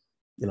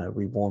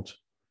 we want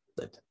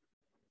that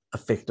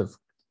effect of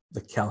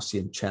the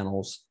calcium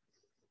channels.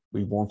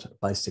 We want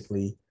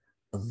basically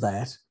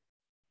that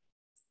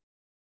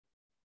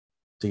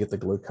to get the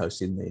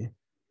glucose in there.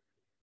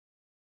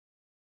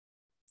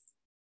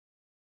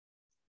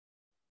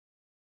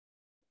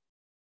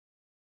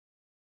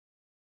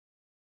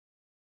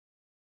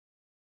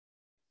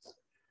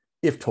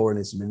 If taurine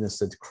is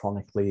administered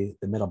chronically,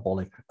 the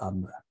metabolic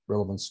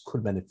relevance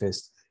could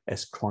manifest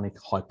as chronic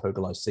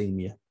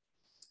hypoglycemia.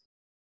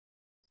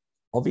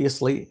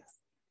 Obviously,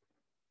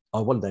 I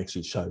wanted to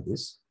actually show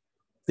this.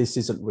 This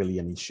isn't really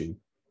an issue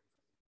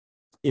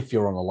if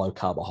you're on a low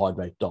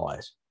carbohydrate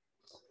diet.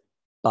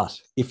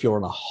 But if you're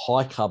on a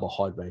high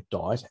carbohydrate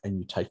diet and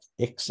you take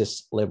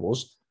excess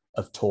levels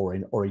of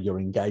taurine, or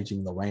you're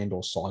engaging the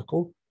Randall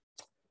cycle,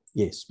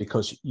 yes,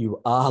 because you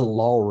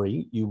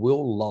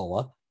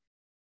will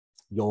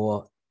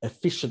lower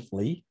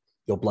efficiently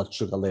your blood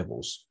sugar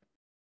levels.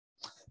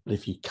 But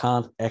if you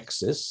can't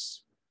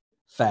access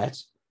fat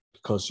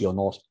because you're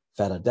not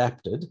fat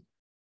adapted,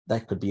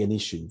 that could be an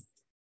issue.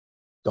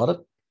 Got it?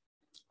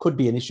 Could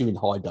be an issue in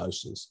high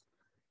doses.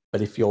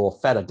 But if you're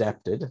fat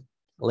adapted,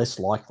 less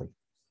likely.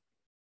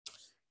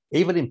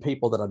 Even in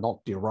people that are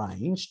not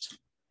deranged,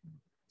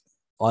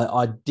 I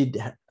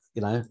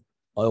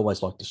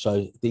always like to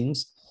show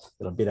things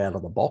that are a bit out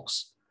of the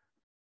box.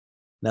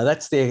 Now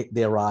that's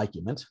their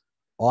argument.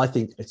 I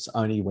think it's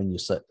only when you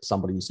say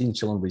somebody who's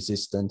insulin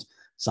resistant,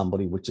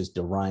 somebody which is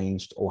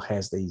deranged or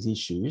has these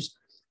issues,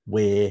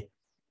 where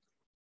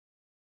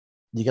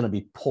you're going to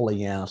be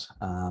pulling out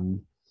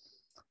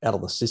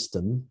of the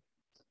system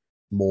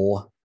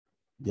more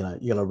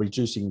you're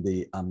reducing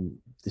the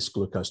this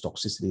glucose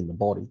toxicity in the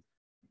body,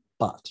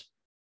 but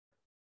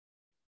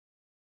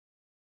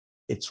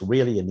it's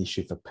really an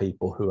issue for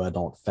people who are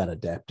not fat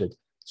adapted.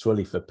 It's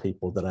really for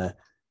people that are,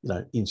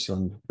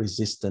 insulin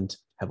resistant,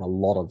 have a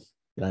lot of,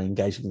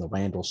 engaging in the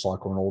Randall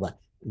cycle and all that.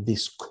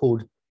 This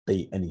could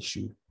be an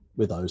issue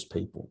with those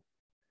people.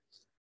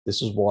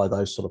 This is why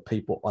those sort of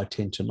people, I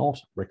tend to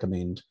not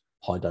recommend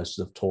high doses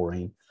of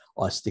taurine.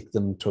 I stick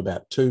them to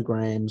about 2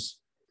 grams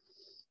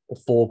or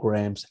 4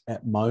 grams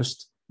at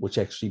most, which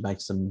actually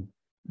makes them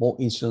more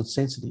insulin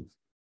sensitive,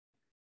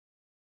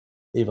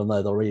 even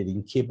though they're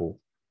eating kibble.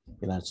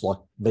 It's like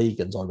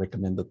vegans. I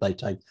recommend that they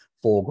take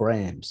 4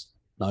 grams,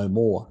 no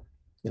more,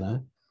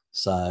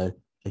 So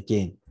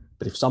again,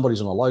 but if somebody's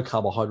on a low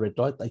carbohydrate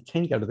diet, they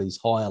can go to these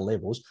higher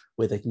levels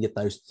where they can get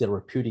those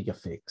therapeutic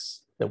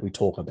effects that we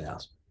talk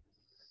about,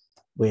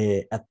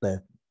 where at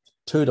the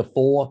 2 to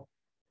 4,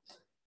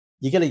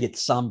 you're going to get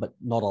some, but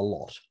not a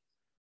lot.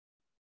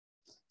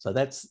 So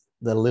that's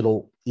the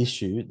little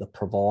issue, the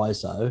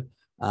proviso.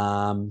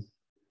 I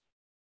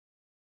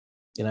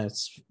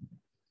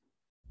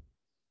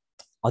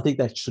think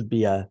that should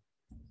be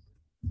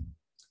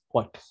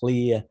quite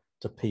clear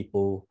to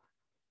people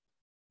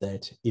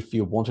that if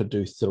you want to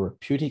do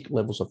therapeutic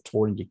levels of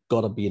taurine, you've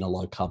got to be in a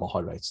low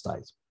carbohydrate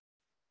state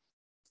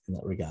in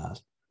that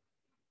regard.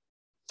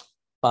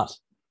 But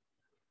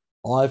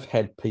I've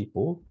had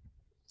people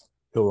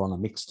who are on a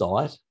mixed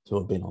diet who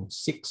have been on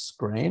 6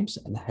 grams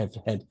and have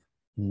had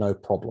no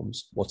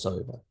problems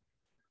whatsoever.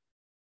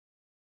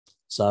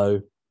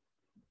 So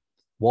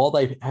while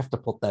they have to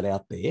put that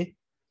out there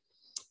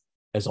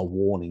as a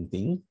warning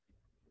thing,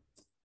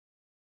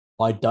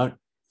 I don't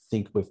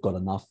think we've got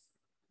enough,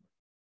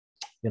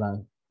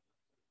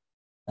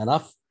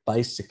 enough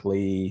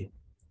basically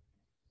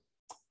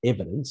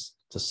evidence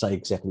to say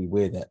exactly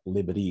where that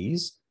limit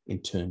is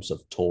in terms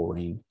of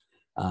taurine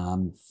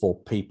for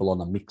people on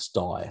a mixed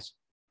diet.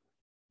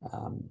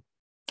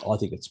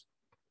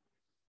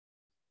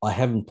 I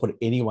haven't put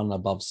anyone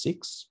above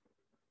 6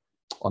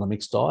 on a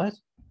mixed diet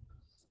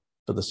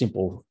for the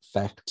simple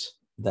fact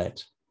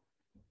that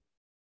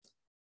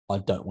I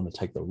don't want to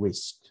take the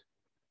risk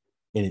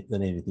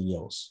than anything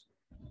else.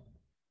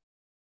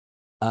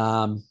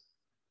 And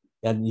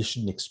you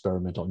shouldn't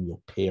experiment on your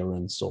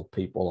parents or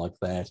people like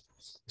that,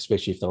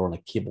 especially if they're on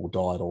a kibble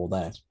diet or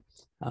that.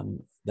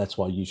 That's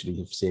why I usually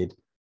have said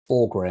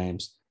 4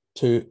 grams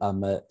to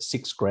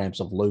 6 grams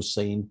of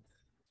leucine.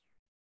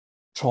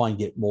 Try and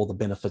get more the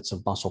benefits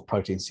of muscle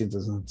protein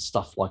synthesis and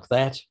stuff like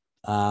that.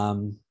 But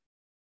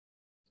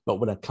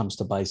when it comes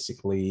to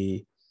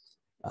basically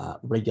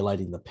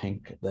regulating the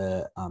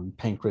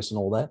pancreas and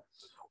all that,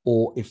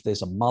 or if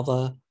there's a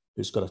mother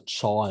who's got a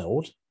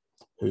child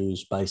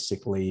who's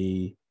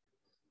basically,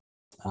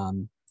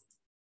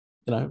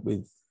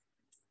 with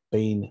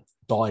being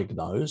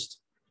diagnosed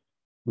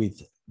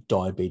with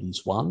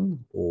diabetes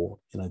 1 or,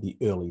 the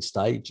early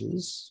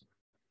stages,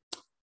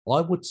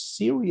 I would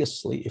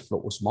seriously, if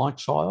it was my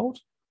child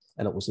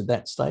and it was in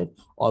that state,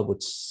 I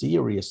would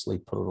seriously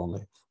put it on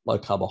a low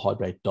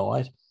carbohydrate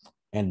diet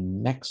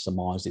and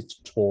maximize its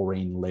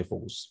taurine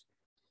levels.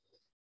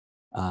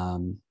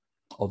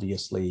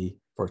 Obviously,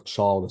 for a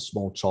child, a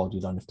small child,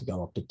 you don't have to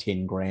go up to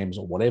 10 grams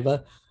or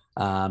whatever.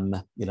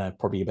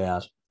 Probably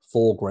about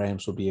 4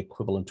 grams would be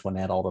equivalent to an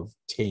adult of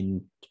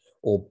 10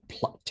 or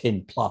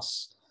 10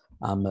 plus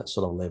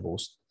sort of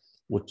levels,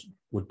 which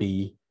would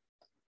be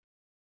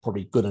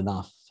probably good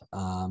enough.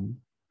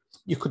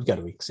 You could go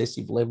to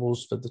excessive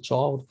levels for the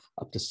child,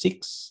 up to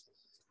 6.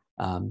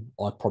 I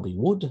probably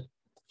would if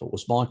it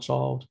was my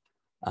child,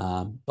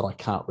 but I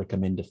can't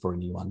recommend it for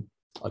anyone.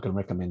 I can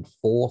recommend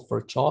 4 for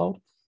a child,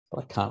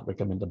 but I can't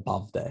recommend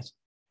above that.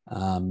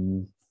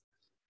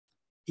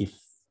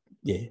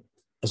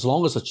 As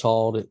long as a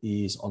child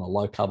is on a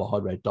low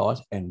carbohydrate diet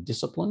and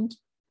disciplined,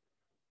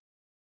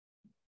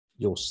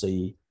 you'll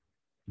see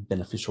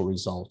beneficial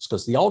results,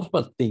 because the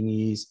ultimate thing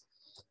is,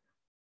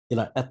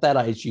 at that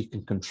age, you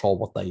can control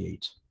what they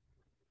eat.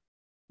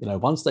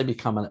 Once they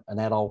become an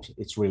adult,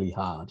 it's really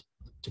hard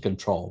to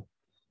control.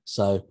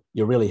 So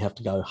you really have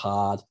to go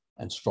hard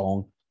and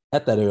strong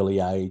at that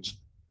early age,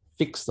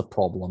 fix the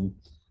problem,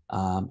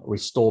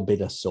 restore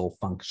beta cell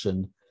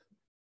function,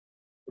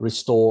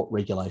 restore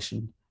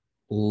regulation,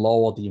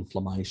 lower the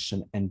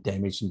inflammation and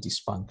damage and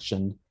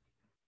dysfunction.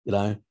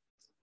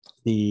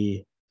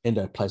 The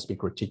endoplasmic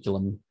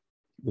reticulum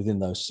within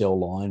those cell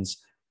lines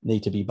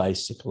need to be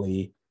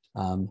basically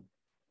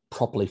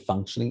properly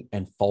functioning,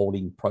 and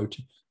folding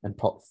protein and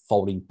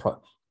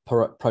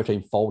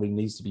protein folding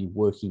needs to be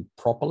working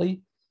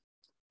properly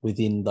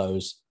within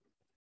those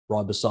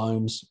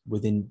ribosomes,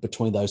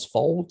 between those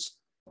folds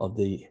of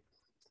the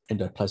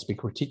endoplasmic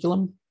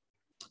reticulum,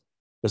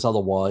 because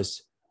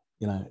otherwise,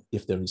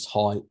 if there is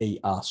high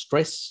ER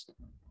stress,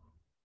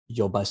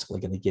 you're basically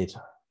going to get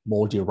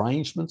more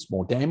derangements,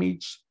 more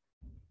damage,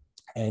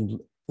 and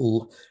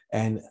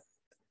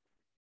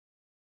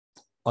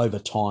over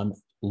time,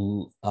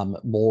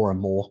 more and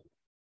more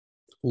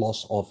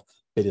loss of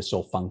beta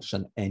cell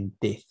function and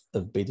death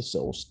of beta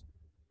cells.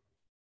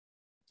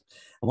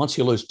 And once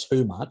you lose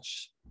too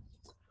much,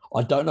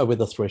 I don't know where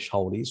the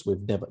threshold is.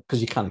 We've never,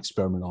 because you can't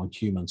experiment on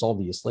humans,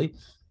 obviously.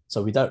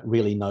 So we don't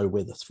really know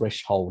where the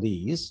threshold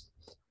is.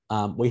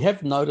 We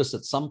have noticed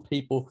that some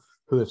people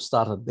who have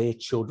started their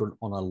children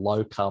on a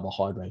low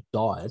carbohydrate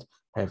diet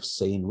have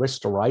seen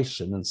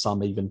restoration and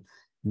some even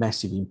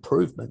massive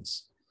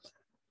improvements.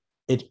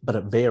 But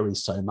it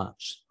varies so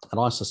much.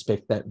 And I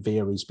suspect that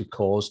varies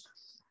because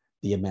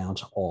the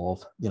amount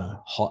of,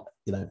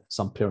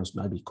 some parents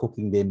may be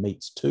cooking their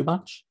meats too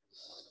much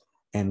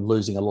and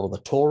losing a lot of the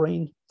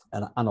taurine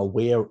and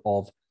unaware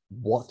of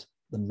what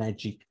the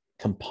magic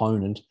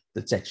component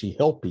that's actually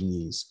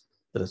helping is.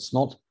 That it's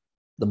not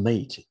the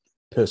meat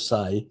per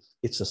se,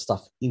 it's the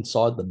stuff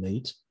inside the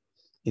meat,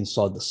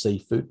 inside the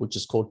seafood, which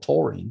is called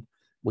taurine,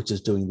 which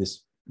is doing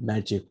this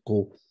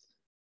magical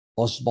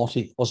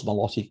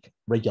osmotic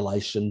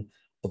regulation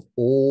of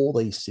all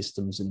these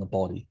systems in the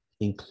body,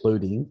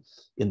 including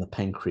in the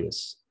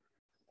pancreas.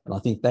 And I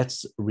think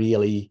that's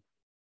really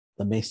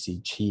the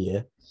message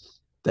here,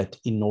 that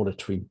in order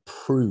to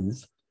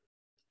improve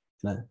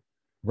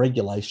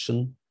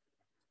regulation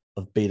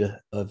of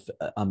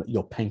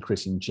your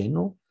pancreas in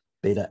general,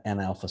 beta and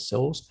alpha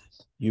cells,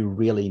 you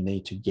really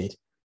need to get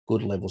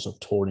good levels of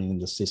taurine in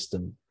the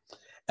system.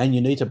 And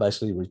you need to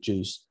basically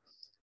reduce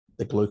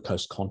the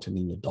glucose content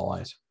in your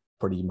diet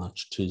pretty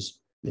much to,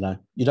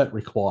 you don't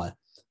require.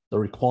 The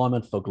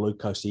requirement for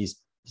glucose is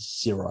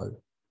zero,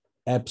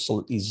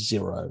 absolutely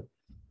zero.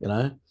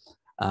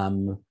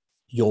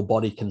 Your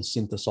body can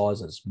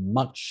synthesize as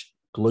much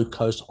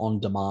glucose on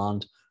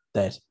demand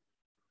that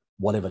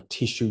whatever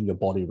tissue your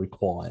body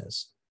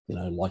requires,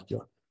 like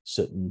your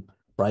certain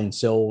brain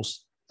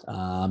cells,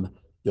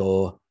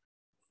 your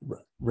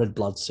red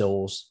blood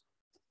cells,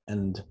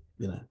 and,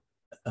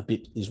 a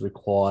bit is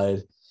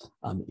required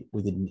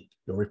within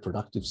your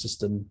reproductive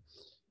system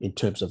in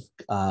terms of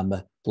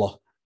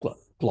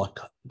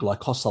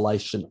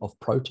glycosylation of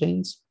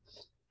proteins,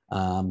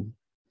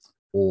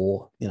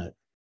 or,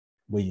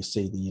 where you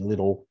see the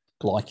little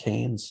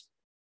glycans,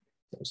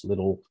 those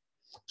little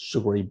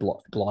sugary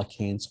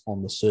glycans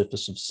on the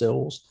surface of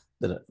cells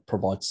that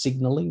provide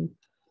signaling.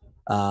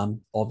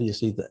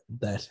 Obviously,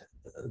 that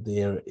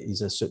there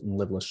is a certain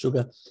level of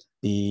sugar.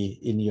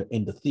 In your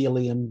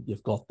endothelium,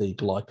 you've got the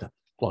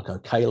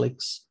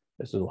glycocalyx,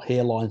 those little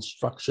hairline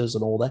structures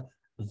and all that.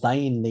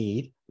 They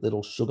need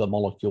little sugar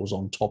molecules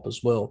on top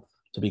as well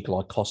to be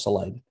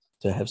glycosylated,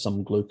 to have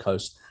some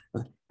glucose.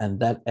 And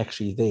that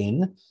actually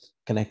then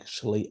can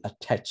actually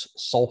attach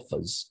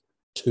sulfurs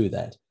to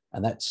that.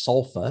 And that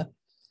sulfur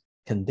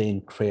can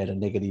then create a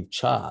negative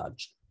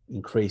charge,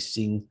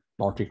 increasing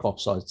nitric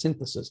oxide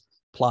synthesis.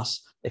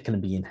 Plus, it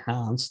can be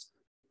enhanced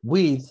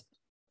with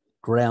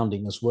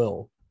grounding as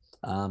well.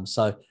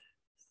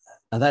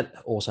 And that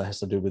also has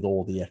to do with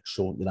all the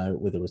actual,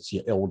 whether it's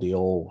your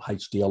LDL,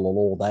 HDL, or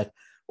all that,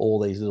 all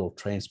these little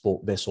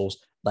transport vessels,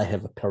 they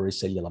have a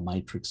pericellular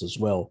matrix as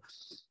well.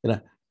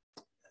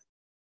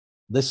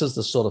 This is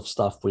the sort of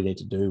stuff we need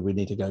to do. We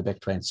need to go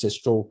back to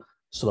ancestral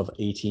sort of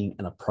eating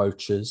and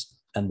approaches,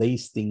 and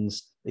these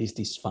things, these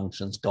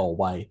dysfunctions go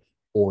away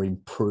or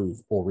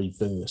improve or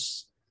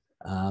reverse.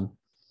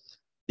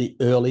 The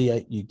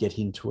earlier you get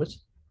into it,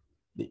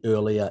 the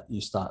earlier you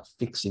start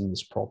fixing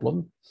this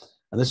problem.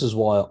 And this is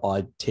why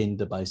I tend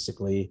to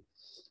basically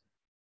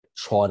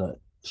try to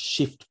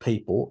shift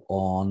people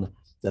on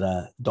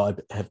that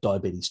have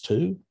diabetes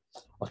too.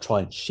 I try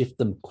and shift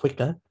them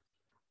quicker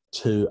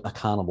to a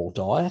carnivore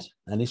diet.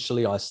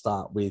 Initially, I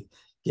start with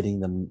getting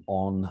them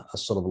on a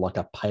sort of like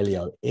a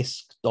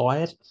paleo-esque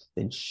diet,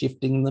 then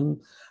shifting them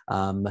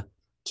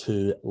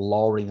to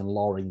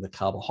lowering the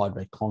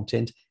carbohydrate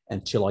content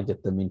until I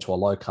get them into a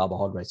low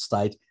carbohydrate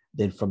state.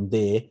 Then from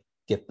there,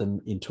 get them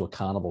into a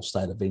carnivore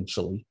state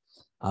eventually,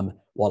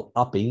 while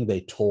upping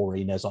their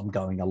taurine as I'm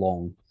going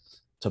along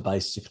to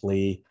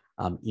basically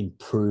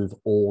improve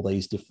all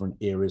these different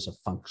areas of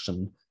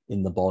function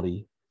in the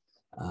body.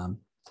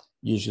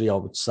 Usually I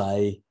would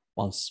say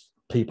once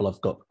people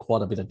have got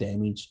quite a bit of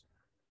damage,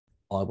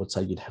 I would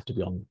say you'd have to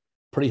be on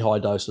pretty high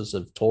doses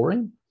of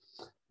taurine,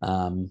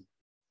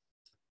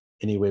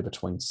 anywhere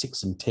between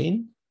 6 and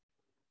 10,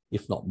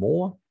 if not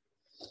more,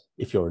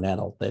 if you're an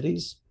adult, that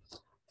is,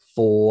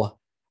 for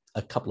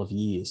a couple of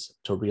years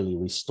to really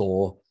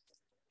restore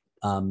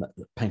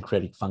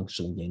pancreatic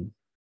function again.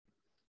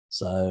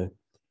 So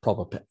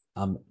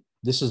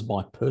this is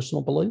my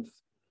personal belief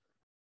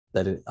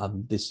that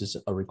this is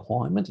a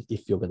requirement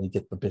if you're going to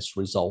get the best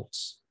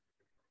results.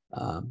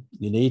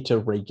 You need to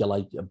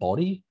regulate your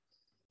body,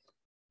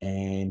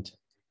 and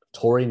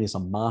taurine is a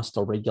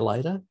master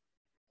regulator.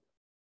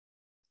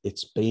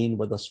 It's been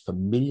with us for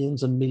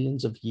millions and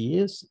millions of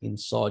years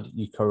inside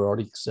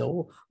eukaryotic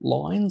cell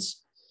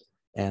lines,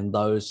 and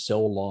those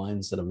cell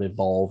lines that have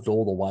evolved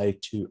all the way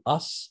to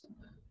us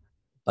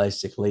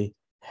basically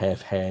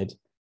have had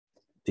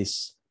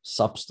this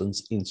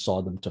substance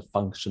inside them to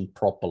function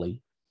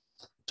properly,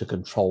 to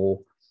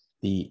control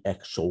the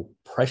actual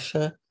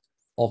pressure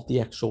of the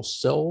actual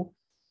cell,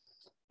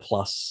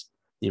 plus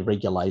the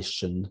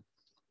regulation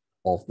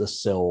of the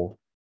cell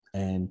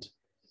and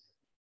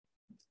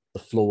the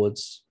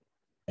fluids,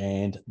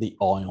 and the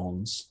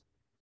ions.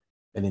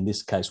 And in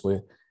this case,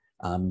 we're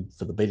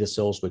for the beta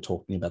cells, we're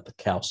talking about the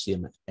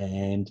calcium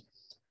and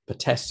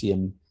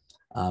potassium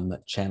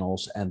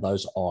channels and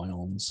those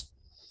ions.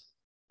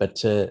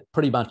 But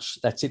pretty much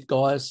that's it,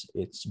 guys.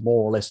 It's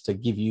more or less to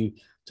give you,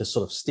 to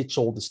sort of stitch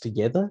all this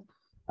together.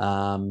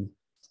 And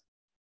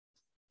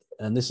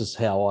this is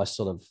how I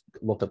sort of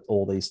look at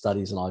all these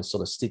studies, and I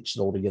sort of stitch it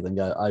all together and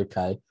go,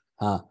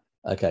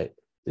 okay,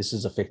 this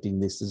is affecting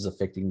this is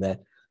affecting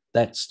that.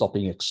 That's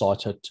stopping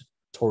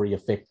excitatory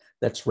effect.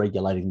 That's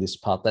regulating this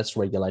part. That's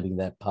regulating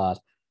that part.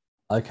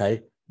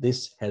 Okay,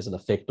 this has an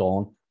effect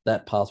on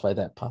that pathway,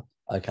 that part.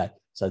 Okay,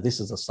 so this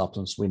is a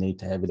substance we need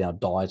to have in our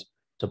diet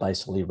to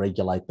basically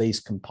regulate these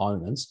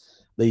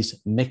components,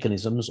 these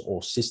mechanisms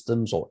or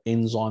systems or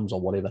enzymes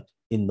or whatever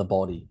in the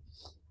body.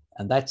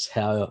 And that's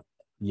how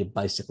you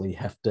basically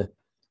have to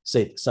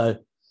see it. So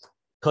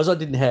because I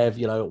didn't have,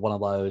 one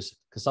of those,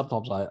 because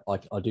sometimes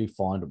I do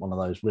find one of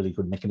those really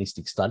good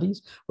mechanistic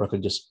studies where I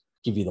could just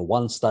give you the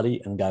one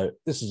study and go,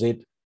 this is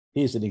it,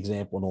 here's an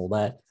example and all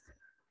that.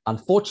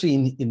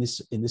 Unfortunately, in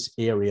this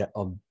area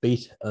of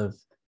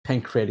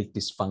pancreatic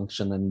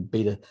dysfunction and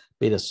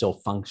beta cell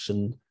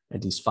function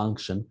and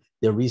dysfunction,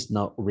 there is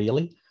not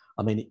really.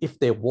 I mean, if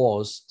there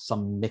was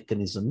some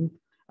mechanism,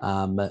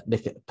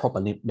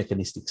 proper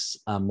mechanistic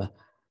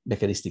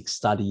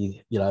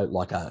study,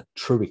 like a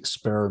true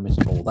experiment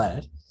and all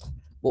that,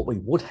 what we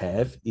would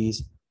have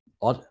is,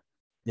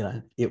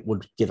 it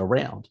would get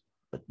around,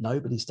 but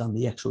nobody's done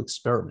the actual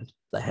experiment.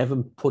 They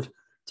haven't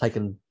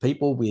taken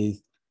people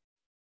with,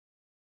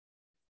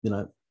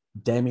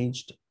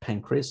 damaged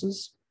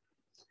pancreases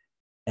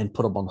and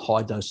put them on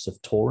high doses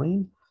of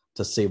taurine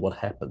to see what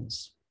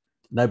happens.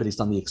 Nobody's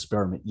done the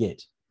experiment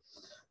yet.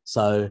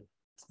 So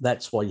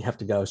that's why you have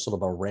to go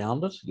sort of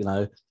around it,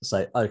 to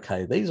say,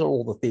 okay, these are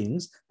all the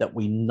things that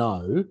we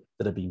know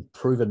that have been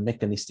proven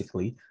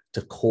mechanistically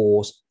to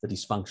cause the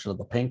dysfunction of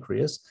the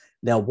pancreas.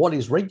 Now, what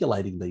is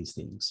regulating these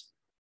things?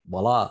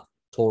 Voila,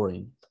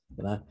 taurine,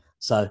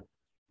 So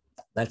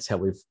that's how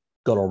we've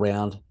got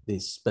around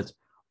this. But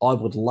I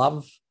would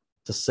love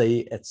to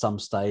see at some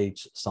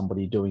stage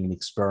somebody doing an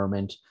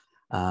experiment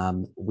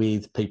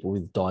with people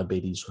with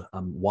diabetes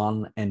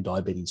 1 and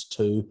diabetes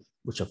 2,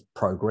 which have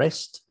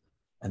progressed,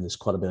 and there's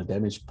quite a bit of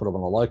damage, put them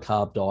on a low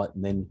carb diet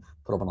and then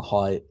put them on a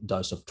high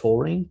dose of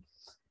taurine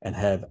and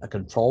have a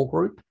control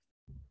group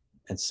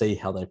and see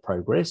how they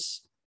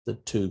progress, the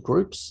two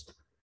groups,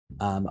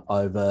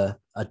 over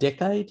a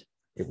decade.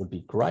 It would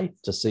be great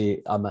to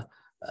see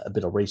a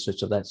bit of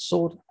research of that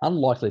sort.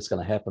 Unlikely it's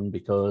going to happen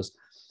because,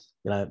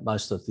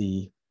 most of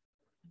the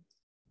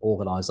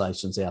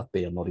organizations out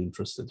there are not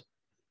interested.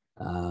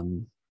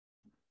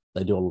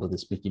 They do a lot of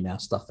this Mickey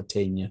Mouse stuff for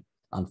tenure,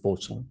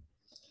 unfortunately.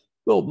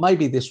 Well,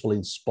 maybe this will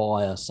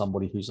inspire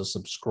somebody who's a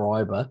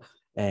subscriber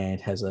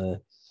and has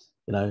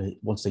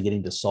wants to get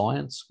into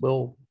science.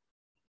 Well,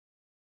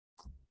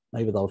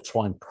 maybe they'll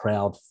try and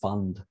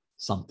crowdfund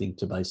something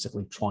to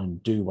basically try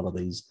and do one of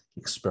these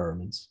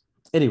experiments.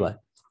 Anyway,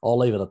 I'll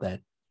leave it at that.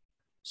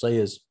 See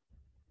yous.